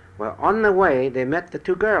 Well, on the way, they met the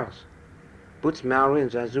two girls, Boots Mallory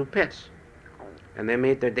and Zazu Pitts, and they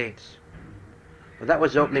made their dates. Well, that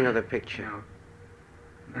was the opening of the picture. No.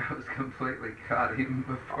 That was completely cut even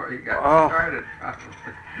before you got started,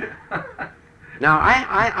 probably. Now,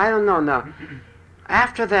 I don't know now.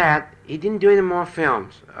 After that, he didn't do any more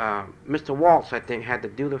films. Mr. Waltz, I think, had to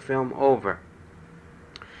do the film over.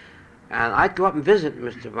 And I'd go up and visit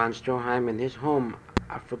Mr. von Stroheim in his home.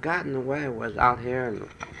 I've forgotten where it was, out here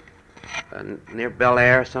near Bel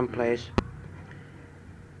Air someplace.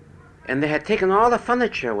 And they had taken all the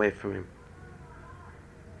furniture away from him.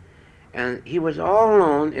 And he was all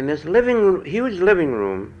alone in this huge living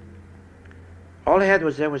room. All he had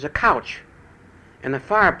was there was a couch and a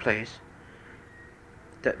fireplace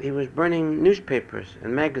that he was burning newspapers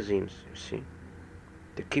and magazines, you see,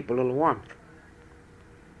 to keep a little warmth.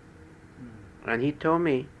 And he told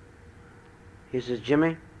me, he says,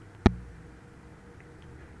 Jimmy,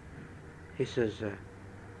 he says,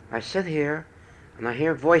 I sit here and I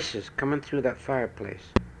hear voices coming through that fireplace.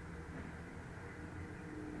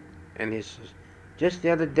 And he says, just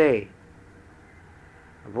the other day,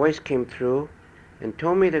 a voice came through and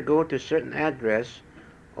told me to go to a certain address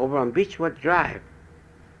over on Beechwood Drive.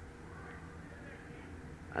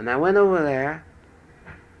 And I went over there.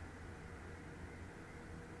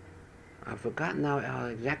 I've forgotten now how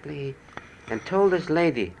exactly, and told this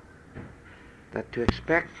lady that to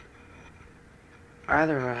expect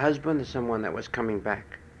either her husband or someone that was coming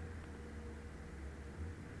back.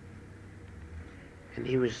 And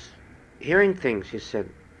he was hearing things, he said,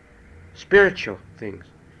 spiritual things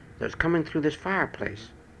that was coming through this fireplace.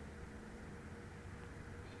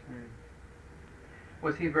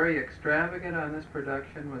 Was he very extravagant on this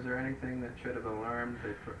production? Was there anything that should have alarmed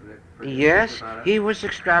the producers Yes, about it? he was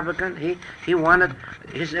extravagant. He wanted,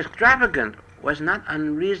 his extravagant was not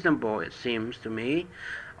unreasonable, it seems to me,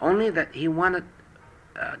 only that he wanted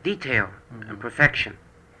detail and perfection.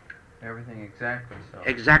 Everything exactly so.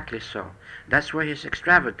 Exactly so. That's where his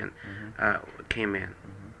extravagant came in.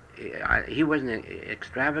 He wasn't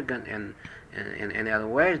extravagant in other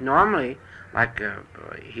ways. Normally, like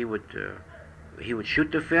he would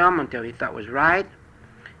shoot the film until he thought was right.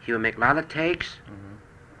 He would make a lot of takes,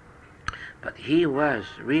 but he was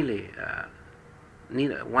really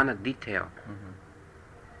wanted detail.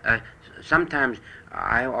 Sometimes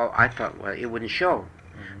I thought, well, it wouldn't show.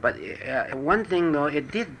 But one thing though,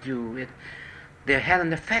 it did do it. They had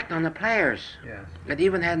an effect on the players. Yes. It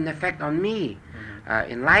even had an effect on me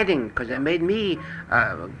in lighting, because it made me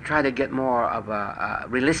try to get more of a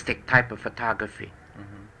realistic type of photography,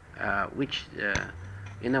 which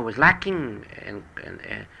was lacking in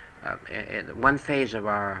one phase of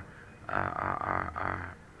our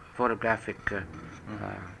photographic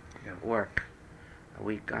work.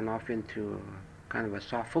 We'd gone off into kind of a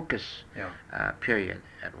soft focus period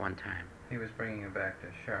at one time. He was bringing it back to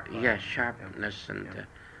sharpness. Yes, sharpness and.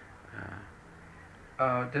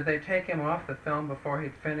 Did they take him off the film before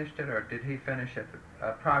he'd finished it, or did he finish it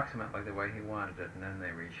approximately the way he wanted it, and then they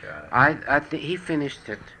reshot it? I think he finished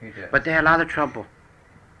it. He did. But they had a lot of trouble.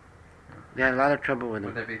 They had a lot of trouble with him.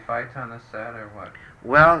 Would there be fights on the set, or what?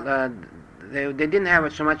 Well, they didn't have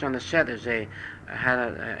it so much on the set as they had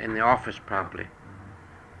it in the office, probably.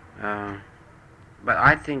 But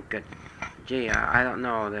I think that, I don't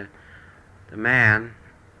know, the man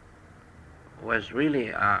was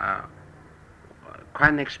really quite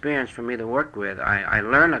an experience for me to work with. I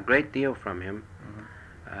learned a great deal from him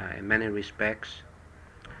in many respects.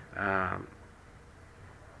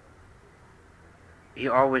 He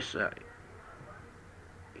always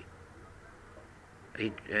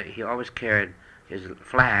he always carried his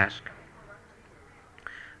flask,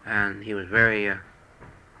 and he was very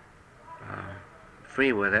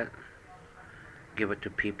free with it. Give it to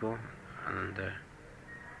people, and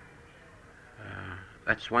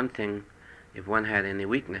that's one thing. If one had any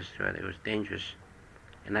weakness to it, it was dangerous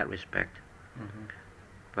in that respect.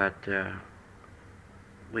 But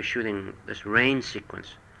we're shooting this rain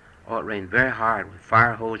sequence. Oh, it rained very hard with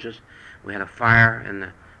fire hoses. We had a fire in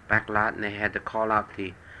the back lot, and they had to call out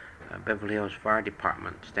the Beverly Hills Fire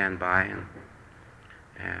Department, stand by,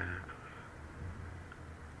 and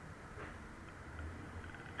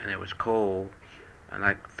it was cold, and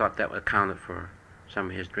I thought that accounted for some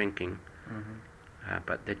of his drinking.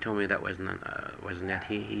 But they told me that wasn't that.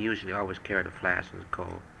 He usually always carried a flask in the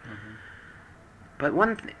cold. But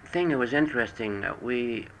one thing that was interesting,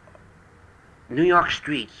 New York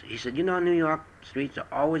streets, he said, New York streets are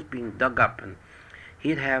always being dug up, and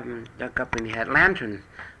he'd have them dug up, and he had lanterns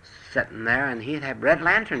sitting there, and he'd have red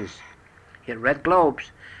lanterns. He had red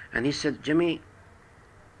globes, and he said, Jimmy,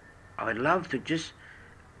 I would love to just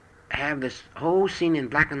have this whole scene in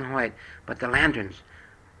black and white, but the lanterns,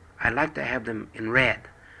 I'd like to have them in red.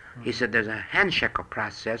 He said there's a hand shekel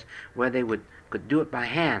process where they could do it by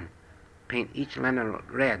hand, paint each lantern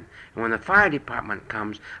red. And when the fire department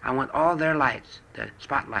comes, I want all their lights, the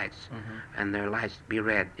spotlights, and their lights be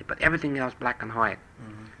red, but everything else black and white.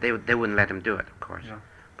 They wouldn't let him do it, of course. Yeah.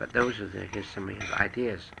 But those are some of his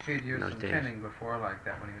ideas. He'd used those some days. tinting before like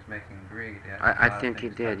that when he was making Greed. I think he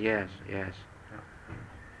did, yes.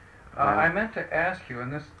 I meant to ask you,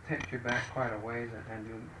 and this takes you back quite a ways, and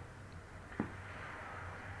you,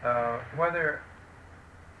 whether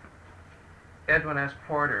Edwin S.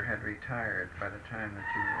 Porter had retired by the time that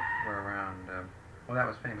you were around. Well, that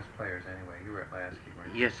was Famous Players anyway. You were at Lasky,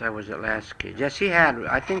 weren't you? Yes, I was at Lasky. Yes, he had,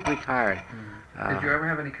 I think, retired. Did you ever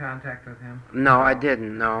have any contact with him? No, I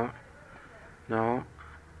didn't. No.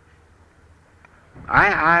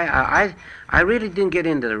 I really didn't get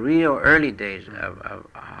into the real early days of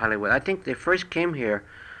Hollywood. I think they first came here,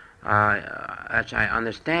 as I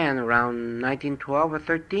understand, around 1912 or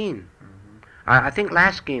 13. I think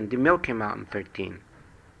Lasky and DeMille came out in 13.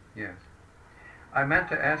 Yes. I meant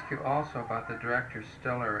to ask you also about the directors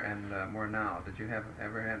Stiller and Murnau. Did you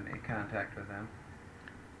ever have any contact with them?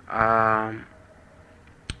 I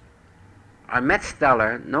met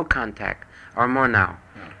Stiller, no contact, or Murnau.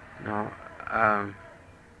 No.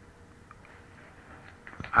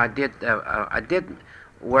 I did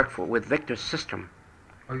work with Victor Systrom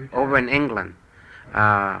over in England.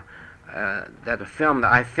 That a film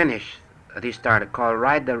that I finished that he started called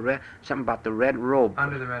something about the Red Robe.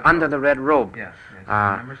 Under the Red Robe. Yes.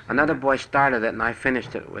 Another boy started it, and I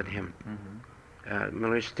finished it with him.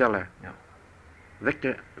 Miller Stiller. Yeah.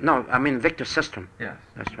 Victor System. Yes.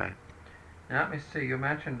 That's right. Now let me see. You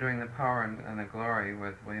mentioned doing The Power and the Glory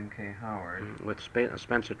with William K. Howard. With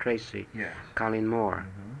Spencer Tracy, Yes. Colleen Moore,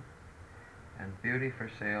 And Beauty for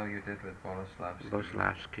Sale you did with Boleslavsky.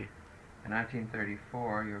 Boleslavsky. In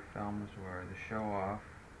 1934, your films were The Show Off,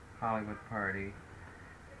 Hollywood Party,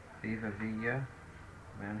 Viva Villa,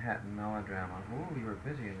 Manhattan Melodrama. Ooh, you were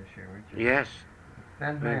busy this year, weren't you? Yes.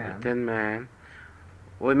 Thin Man. Thin Man.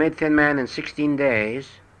 We made Thin Man in 16 days,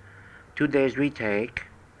 2 days retake,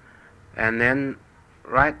 and then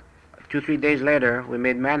right 2-3 days later we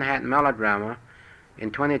made Manhattan Melodrama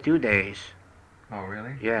in 22 days. Oh,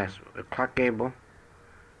 really? Yes, with Clark Gable,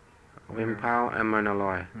 William Powell, and Myrna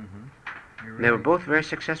Loy. Really? They were both very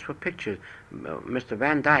successful pictures. Mr.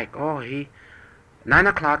 Van Dyke, 9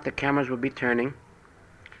 o'clock the cameras would be turning.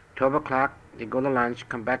 12 o'clock he'd go to lunch,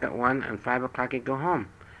 come back at 1, and 5 o'clock he'd go home.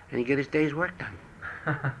 And he'd get his day's work done.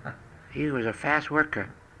 He was a fast worker.